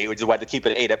great, which is why they keep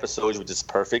it 8 episodes, which is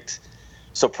perfect.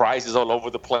 Surprises all over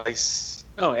the place.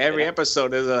 Oh, every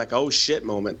episode is like, oh, shit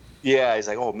moment. Yeah, it's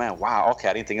like, oh, man, wow, okay,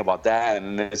 I didn't think about that.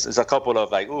 And there's a couple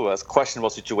of, that's questionable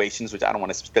situations, which I don't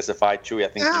want to specify. Chewy, I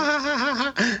think.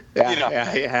 Yeah,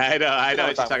 I know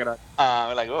what you're talking about.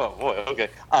 Like, oh, boy, okay.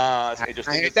 It's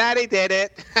interesting. Daddy did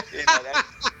it.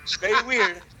 That's very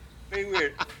weird. Very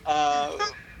weird.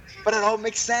 But it all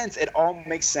makes sense. It all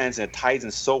makes sense, and it ties in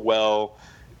so well.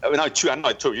 I know,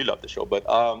 Chewy, you love the show, but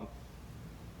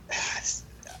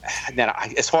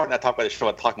it's hard not to talk about the show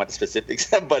and talk about the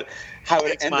specifics, but how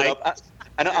it ended up.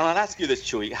 And I'll ask you this,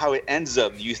 Chewy, how it ends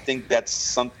up. Do you think that's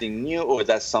something new, or is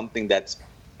that something that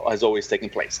has always taken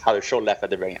place? How the show left at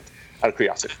the very end, out of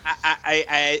curiosity.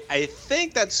 I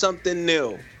think that's something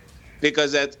new,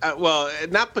 because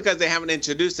not because they haven't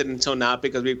introduced it until now,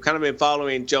 because we've kind of been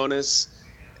following Jonas.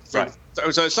 Right.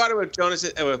 So it started with Jonas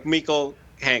with Mikkel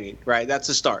hanging. Right. That's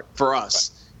the start for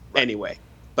us, anyway.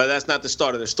 But that's not the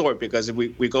start of the story, because if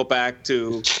we go back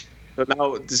to so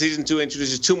now the season 2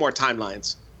 introduces 2 more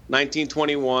timelines,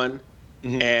 1921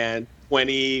 and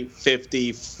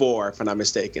 2054, if I'm not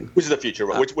mistaken. Which is the future,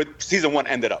 right? Which season 1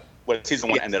 ended up. What season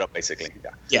 1 ended up, basically.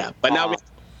 Yeah. But now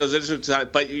but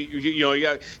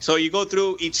so you go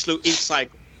through each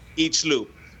cycle, each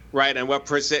loop, right? And what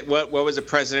was the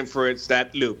precedent for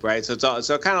that loop, right? So it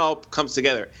kind of all comes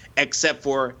together, except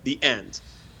for the end,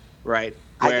 right?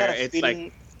 Where it's feeling,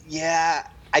 like. Yeah,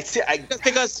 I see.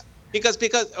 Because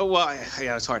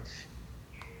it's hard.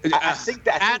 I think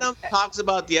that Adam talks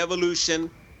about the evolution.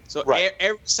 So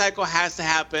every cycle has to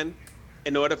happen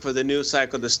in order for the new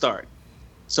cycle to start.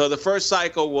 So the first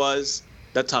cycle was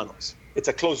the tunnels. It's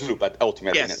a closed loop,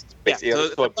 ultimately. Yes. Yeah. So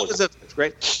the tunnels,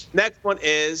 right? Next one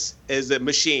is the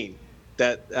machine.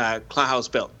 Clown House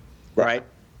built, right?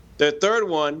 The third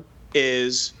one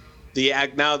is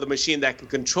now the machine that can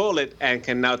control it and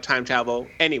can now time travel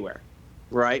anywhere,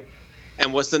 right?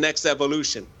 And what's the next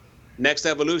evolution? Next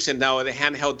evolution now with a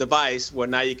handheld device where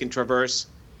now you can traverse.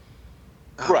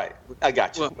 Right, I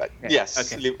got you. Well,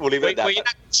 yes, okay. We'll leave it at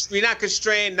that. You're not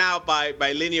constrained now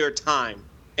by linear time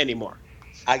anymore.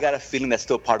 I got a feeling that's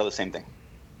still part of the same thing.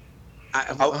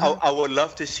 I would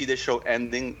love to see the show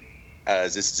ending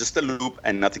as it's just a loop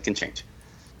and nothing can change.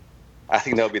 I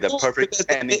think that would be the perfect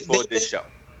ending for this show.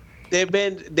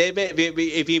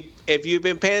 If you've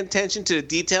been paying attention to the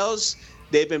details,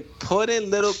 they've been putting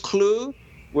little clue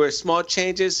where small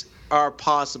changes are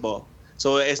possible.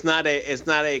 So it's not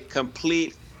a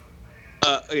complete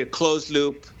closed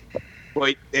loop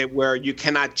where you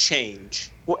cannot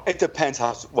change. Well, it depends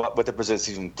what they present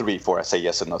season 3 for. I say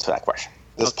yes or no to that question.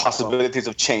 There's possibilities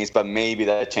of change, but maybe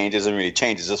that change isn't really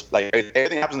change. It's just like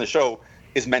everything happens in the show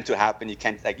is meant to happen. You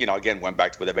can't, again, went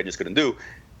back to what the Avengers couldn't do.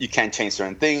 You can't change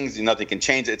certain things. Nothing can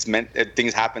change. It's meant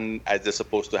things happen as they're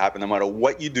supposed to happen, no matter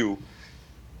what you do.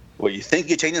 Where you think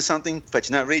you're changing something, but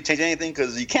you're not really changing anything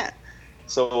because you can't.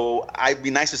 So I'd be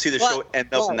nice to see the show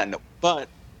end up on that note. But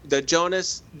the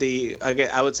Jonas,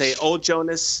 I would say old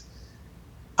Jonas.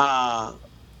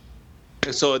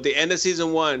 So at the end of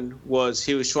season 1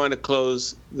 he was trying to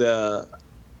close the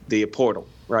portal,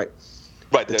 right?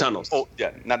 Right, the tunnels.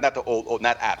 Not the old,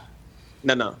 not Adam.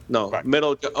 No. Right.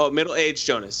 Middle-aged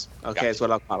Jonas. Okay, that's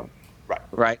what I'll call him.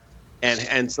 Right.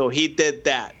 And so he did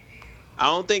that. I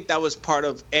don't think that was part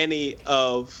of any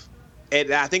of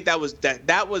it. I think that was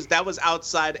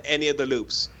outside any of the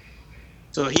loops.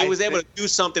 So he was able to do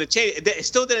something to change it. It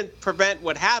still didn't prevent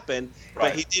what happened,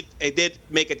 but it did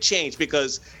make a change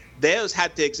because those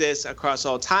had to exist across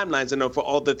all timelines and for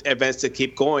all the events to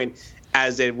keep going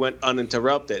as they went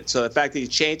uninterrupted. So the fact that he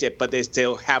changed it, but they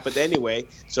still happened anyway.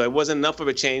 So it wasn't enough of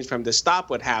a change for him to stop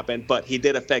what happened, but he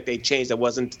did affect a change that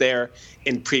wasn't there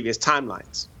in previous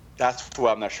timelines. That's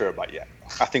what I'm not sure about yet.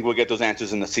 I think we'll get those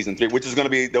answers in the season 3, which is going to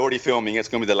be, they're already filming. It's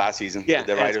going to be the last season. Yeah,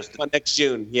 the writers next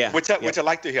June. Yeah, which I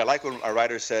like to hear. I like when a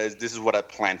writer says, "This is what I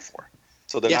planned for."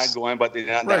 So they're not going, but they're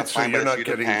not. Right, so you're not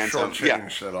getting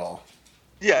shortchanged at all.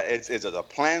 Yeah, it's a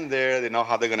plan there. They know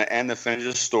how they're going to end and finish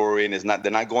the story, and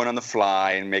they're not going on the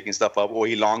fly and making stuff up or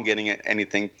elongating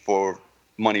anything for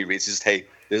money reasons. Just, hey,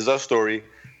 this is our story.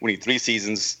 We need 3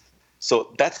 seasons.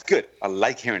 So that's good. I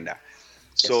like hearing that.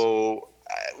 Yes. So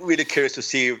really curious to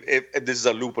see if this is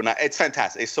a loop or not. It's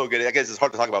fantastic. It's so good. I guess it's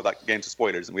hard to talk about that games of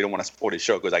spoilers, and we don't want to spoil the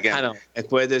show because again, I know.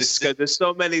 There's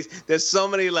so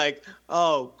many like,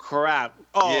 oh crap,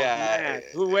 oh man,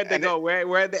 where'd they go?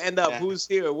 Where'd they end up? Who's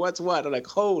here? What's what? I'm like,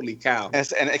 holy cow! And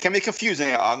it can be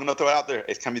confusing. I'm gonna throw it out there.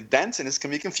 It can be dense and it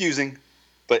can be confusing,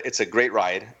 but it's a great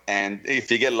ride. And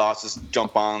if you get lost, just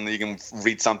jump on. You can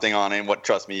read something on it. And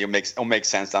trust me, it'll make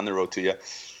sense down the road to you.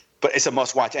 But it's a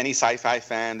must-watch. Any sci-fi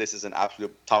fan, this is an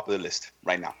absolute top of the list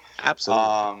right now.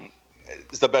 Absolutely.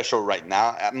 It's the best show right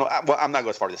now. I'm not going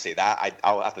as far to say that.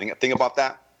 I'll have to think about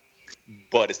that.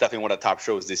 But it's definitely one of the top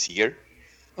shows this year.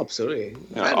 Absolutely.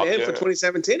 For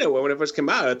 2017, when it first came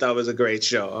out, I thought it was a great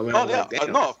show. I mean,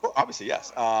 no, of course, obviously,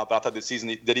 yes. But I thought this season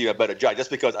did even a better job just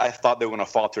because I thought they were going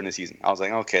to falter in the season. I was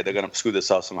like, okay, they're going to screw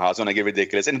this up somehow. It's going to get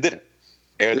ridiculous. And it didn't.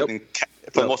 Everything,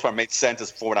 for the most part, made sense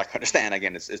as for what I can understand.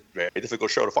 Again, it's a very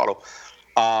difficult show to follow.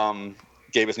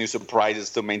 Gave us new surprises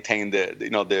to maintain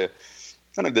the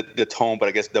tone, but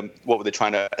I guess what were they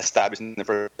trying to establish in the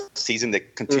first season? They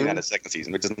continued in the second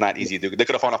season, which is not easy to do. They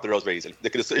could have fallen off the rails very easily.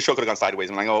 The show could have gone sideways.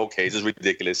 I'm like, oh, okay, this is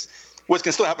ridiculous. Which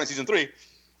can still happen in season 3,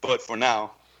 but for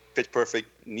now, Pitch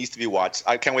Perfect needs to be watched.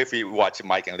 I can't wait for you to watch it,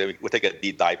 Mike, and we'll take a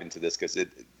deep dive into this because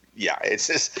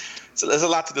there's a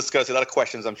lot to discuss, a lot of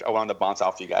questions I want to bounce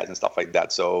off you guys and stuff like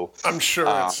that. So I'm sure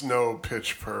it's no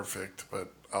Pitch Perfect,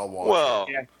 but I'll watch. Well,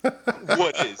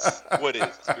 what is?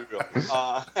 To be real.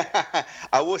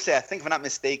 I will say, I think if I'm not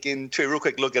mistaken, Trey, real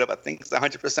quick, look it up. I think it's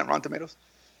 100% Rotten Tomatoes.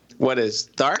 What is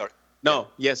Dark? No,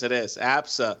 yes, it is. I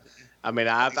mean,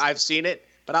 I've seen it.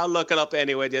 But I'll look it up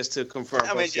anyway just to confirm.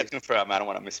 I mean, just confirm. I don't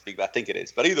want to misspeak, but I think it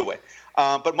is. But either way,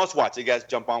 but must watch. You guys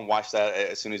jump on, watch that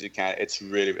as soon as you can. It's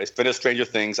finish Stranger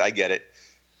Things. I get it,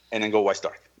 and then go watch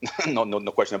Dark. no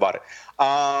question about it.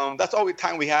 That's all the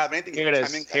time we have. Anything? Here it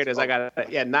is. I got it.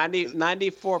 Yeah,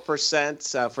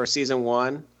 94% for season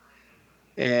 1,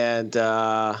 and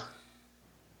I'm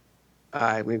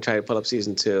gonna try to pull up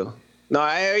season 2. No,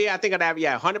 I think I'd have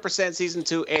 100% season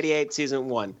 2, 88 season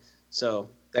 1. So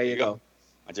there you go.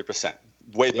 100%.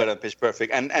 Way better than Pitch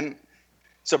Perfect. And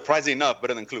surprisingly enough,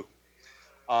 better than Clue.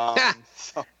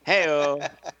 Hey-oh,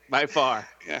 by far.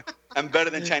 Yeah. And better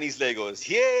than Chinese Legos.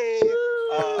 Yay!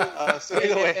 So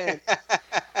anyway,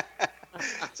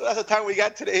 so that's the time we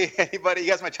got today. Anybody, you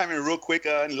guys might chime in real quick.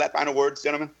 Any final words,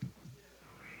 gentlemen?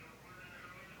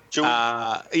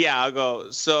 Yeah, I'll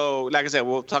go. So, like I said,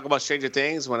 we'll talk about Stranger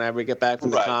Things whenever we get back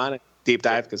from the con, deep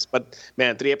dive. But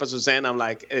man, 3 episodes in, I'm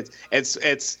like,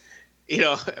 it's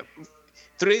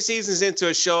 3 seasons into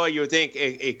a show, you would think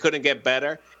it couldn't get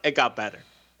better. It got better.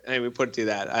 And we put it to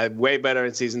that. Way better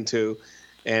in season 2,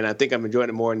 and I think I'm enjoying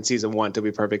it more in season 1. To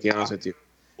be perfectly honest with you,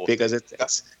 because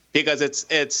it's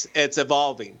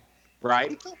evolving,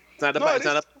 right? It's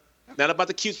not about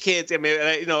the cute kids. I mean,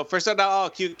 first started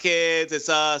out, cute kids. It's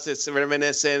us. It's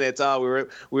reminiscent. It's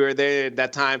we were there at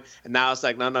that time, and now it's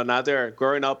like no. Now they're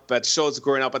growing up, but shows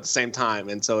growing up at the same time,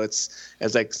 and so it's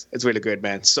really good,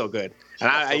 man. It's so good.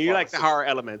 And you like the horror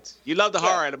element. You love the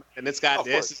horror element, and it's got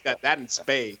this. It's got that in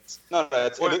spades. No,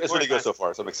 it's really good so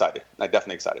far. So I'm excited. I'm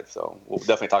definitely excited. So we'll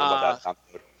definitely talk about that.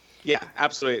 Yeah,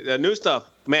 absolutely. The new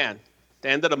stuff, man. The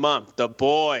end of the month, The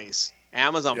Boys.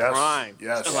 Amazon Prime,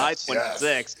 July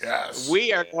 26th. Yes.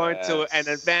 We are going to an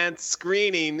advanced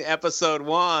screening, episode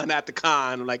 1 at the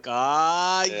con. Like,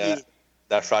 yeah.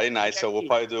 That Friday night. So we'll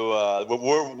probably do.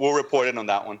 We'll report in on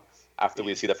that one after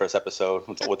we see the first episode.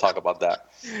 We'll talk about that.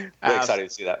 Very excited to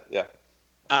see that. Yeah.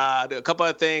 A couple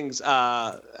of things.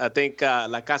 I think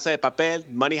La Casa de Papel,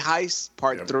 Money Heist,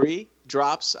 Part 3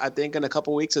 drops. I think in a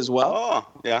couple weeks as well. Oh,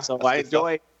 yeah. So I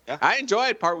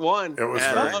enjoyed Part 1. It was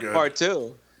very good. Part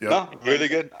 2. Yep. No, really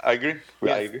good. I agree.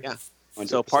 Yeah, I agree. Yeah. 100%.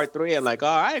 So Part 3, I'm like,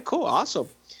 all right, cool, awesome.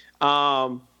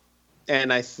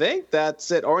 And I think that's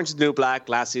it. Orange is the New Black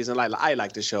last season. I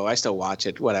like the show. I still watch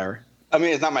it. Whatever. I mean,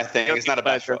 it's not my thing. It's not a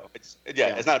bad show.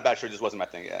 It's not a bad show. It just wasn't my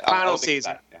thing. Yeah. Final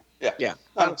season. Yeah.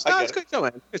 It's a good show,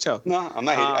 man. Good show. No, I'm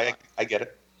not hating. I get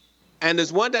it. And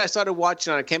there's one that I started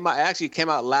watching. It actually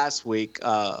came out last week.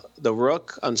 The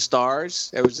Rook on Stars.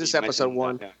 It was this episode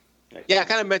 1. Yeah, I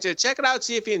kind of mentioned it. Check it out.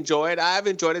 See if you enjoy it. I've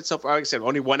enjoyed it so far. Like I said,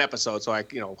 only 1 episode, so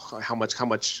how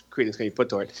much credence can you put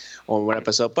to it on 1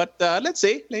 episode? But let's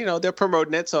see. They're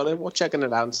promoting it, so we're checking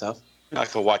it out and stuff. I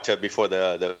could watch it before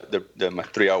the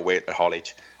 3-hour wait at Hall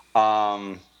H.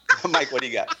 Mike, what do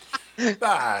you got?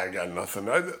 I got nothing.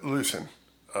 Listen.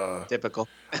 Typical.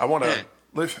 I want to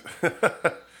listen.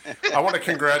 I want to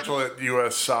congratulate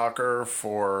U.S. Soccer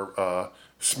for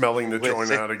smelling the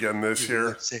joint out again this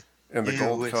year in the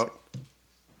Gold Cup.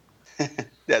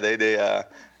 Yeah, they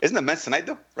isn't it men's tonight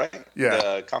though, right?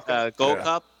 Yeah, the Gold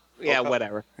Cup. Yeah,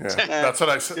 whatever. Yeah. That's what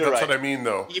I said. That's what I mean,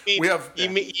 though.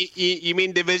 You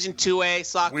mean Division 2A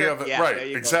soccer? We have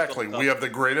exactly. We have the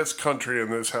greatest country in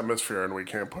this hemisphere, and we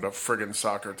can't put a friggin'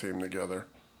 soccer team together.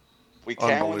 We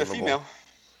can with the female.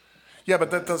 Yeah,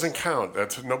 but that doesn't count.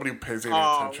 That's nobody pays any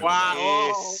attention.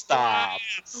 Wow! Stop!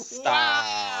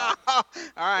 Wow. All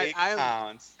right,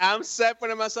 I'm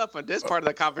separating myself from this part of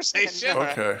the conversation.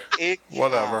 Okay,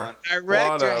 whatever.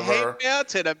 Direct your hate mail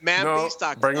to the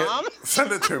manbeast.com. Bring it.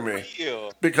 Send it to me.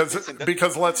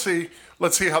 because let's see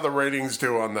how the ratings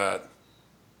do on that.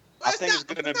 I think it's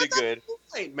going to be good.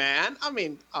 Wait, man. I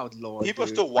mean, oh Lord. People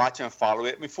still watch and follow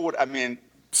it.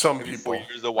 Some people. 4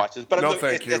 years they'll watch this, but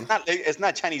thank you. It's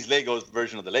not Chinese Legos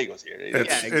version of the Legos here. It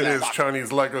is Chinese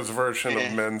Legos version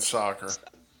of men's soccer.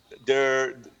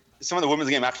 Some of the women's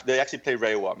game they actually play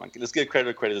very well, man. Let's give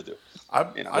credit is due. I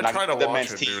try to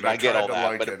watch it, dude. I get all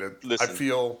that, but listen, I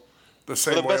feel the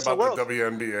same way about the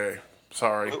WNBA.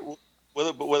 Sorry.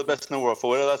 We're the best in the world for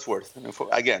whatever that's worth.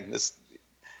 Again, this.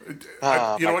 You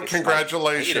know what?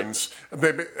 Congratulations!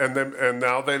 And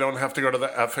now they don't have to go to the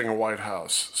effing White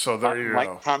House. So there you go.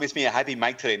 Mike promised me a happy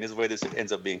Mike today, and this is where this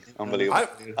ends up being unbelievable.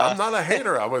 I'm not a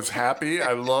hater. I was happy.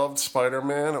 I loved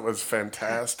Spider-Man. It was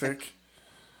fantastic.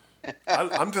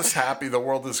 I'm just happy. The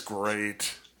world is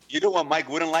great. You know what? Mike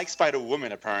wouldn't like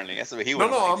Spider-Woman. Apparently, that's what he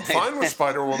would. No, I'm fine with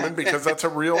Spider-Woman because that's a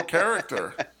real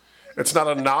character. It's not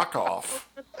a knockoff.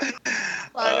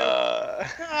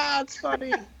 It's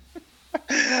funny.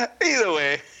 Either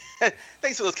way,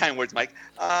 thanks for those kind words, Mike.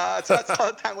 So that's all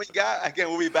the time we got. Again,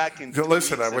 we'll be back in 2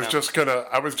 Listen, weeks. I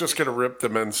was just gonna rip the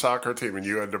men's soccer team, and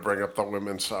you had to bring up the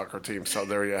women's soccer team. So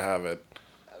there you have it.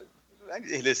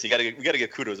 Listen, we gotta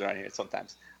get kudos around here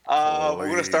sometimes. We're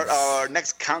going to start our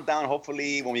next countdown,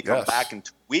 hopefully, when we come back in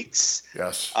 2 weeks.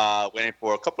 Yes. Waiting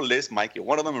for a couple of lists. Mike, you're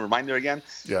one of them. A reminder again.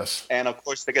 Yes. And, of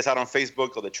course, check us out on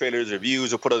Facebook or the trailers,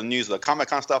 reviews. We'll put on the news of the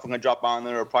Comic-Con stuff. I'm going to drop on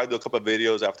there. We'll probably do a couple of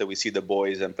videos after we see The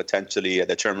Boys and potentially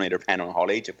the Terminator panel in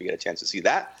Hall H if we get a chance to see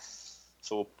that.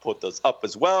 So we'll put those up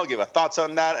as well. Give our thoughts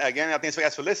on that. Again, thanks for you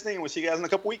guys for listening. We'll see you guys in a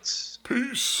couple weeks.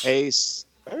 Peace. Peace.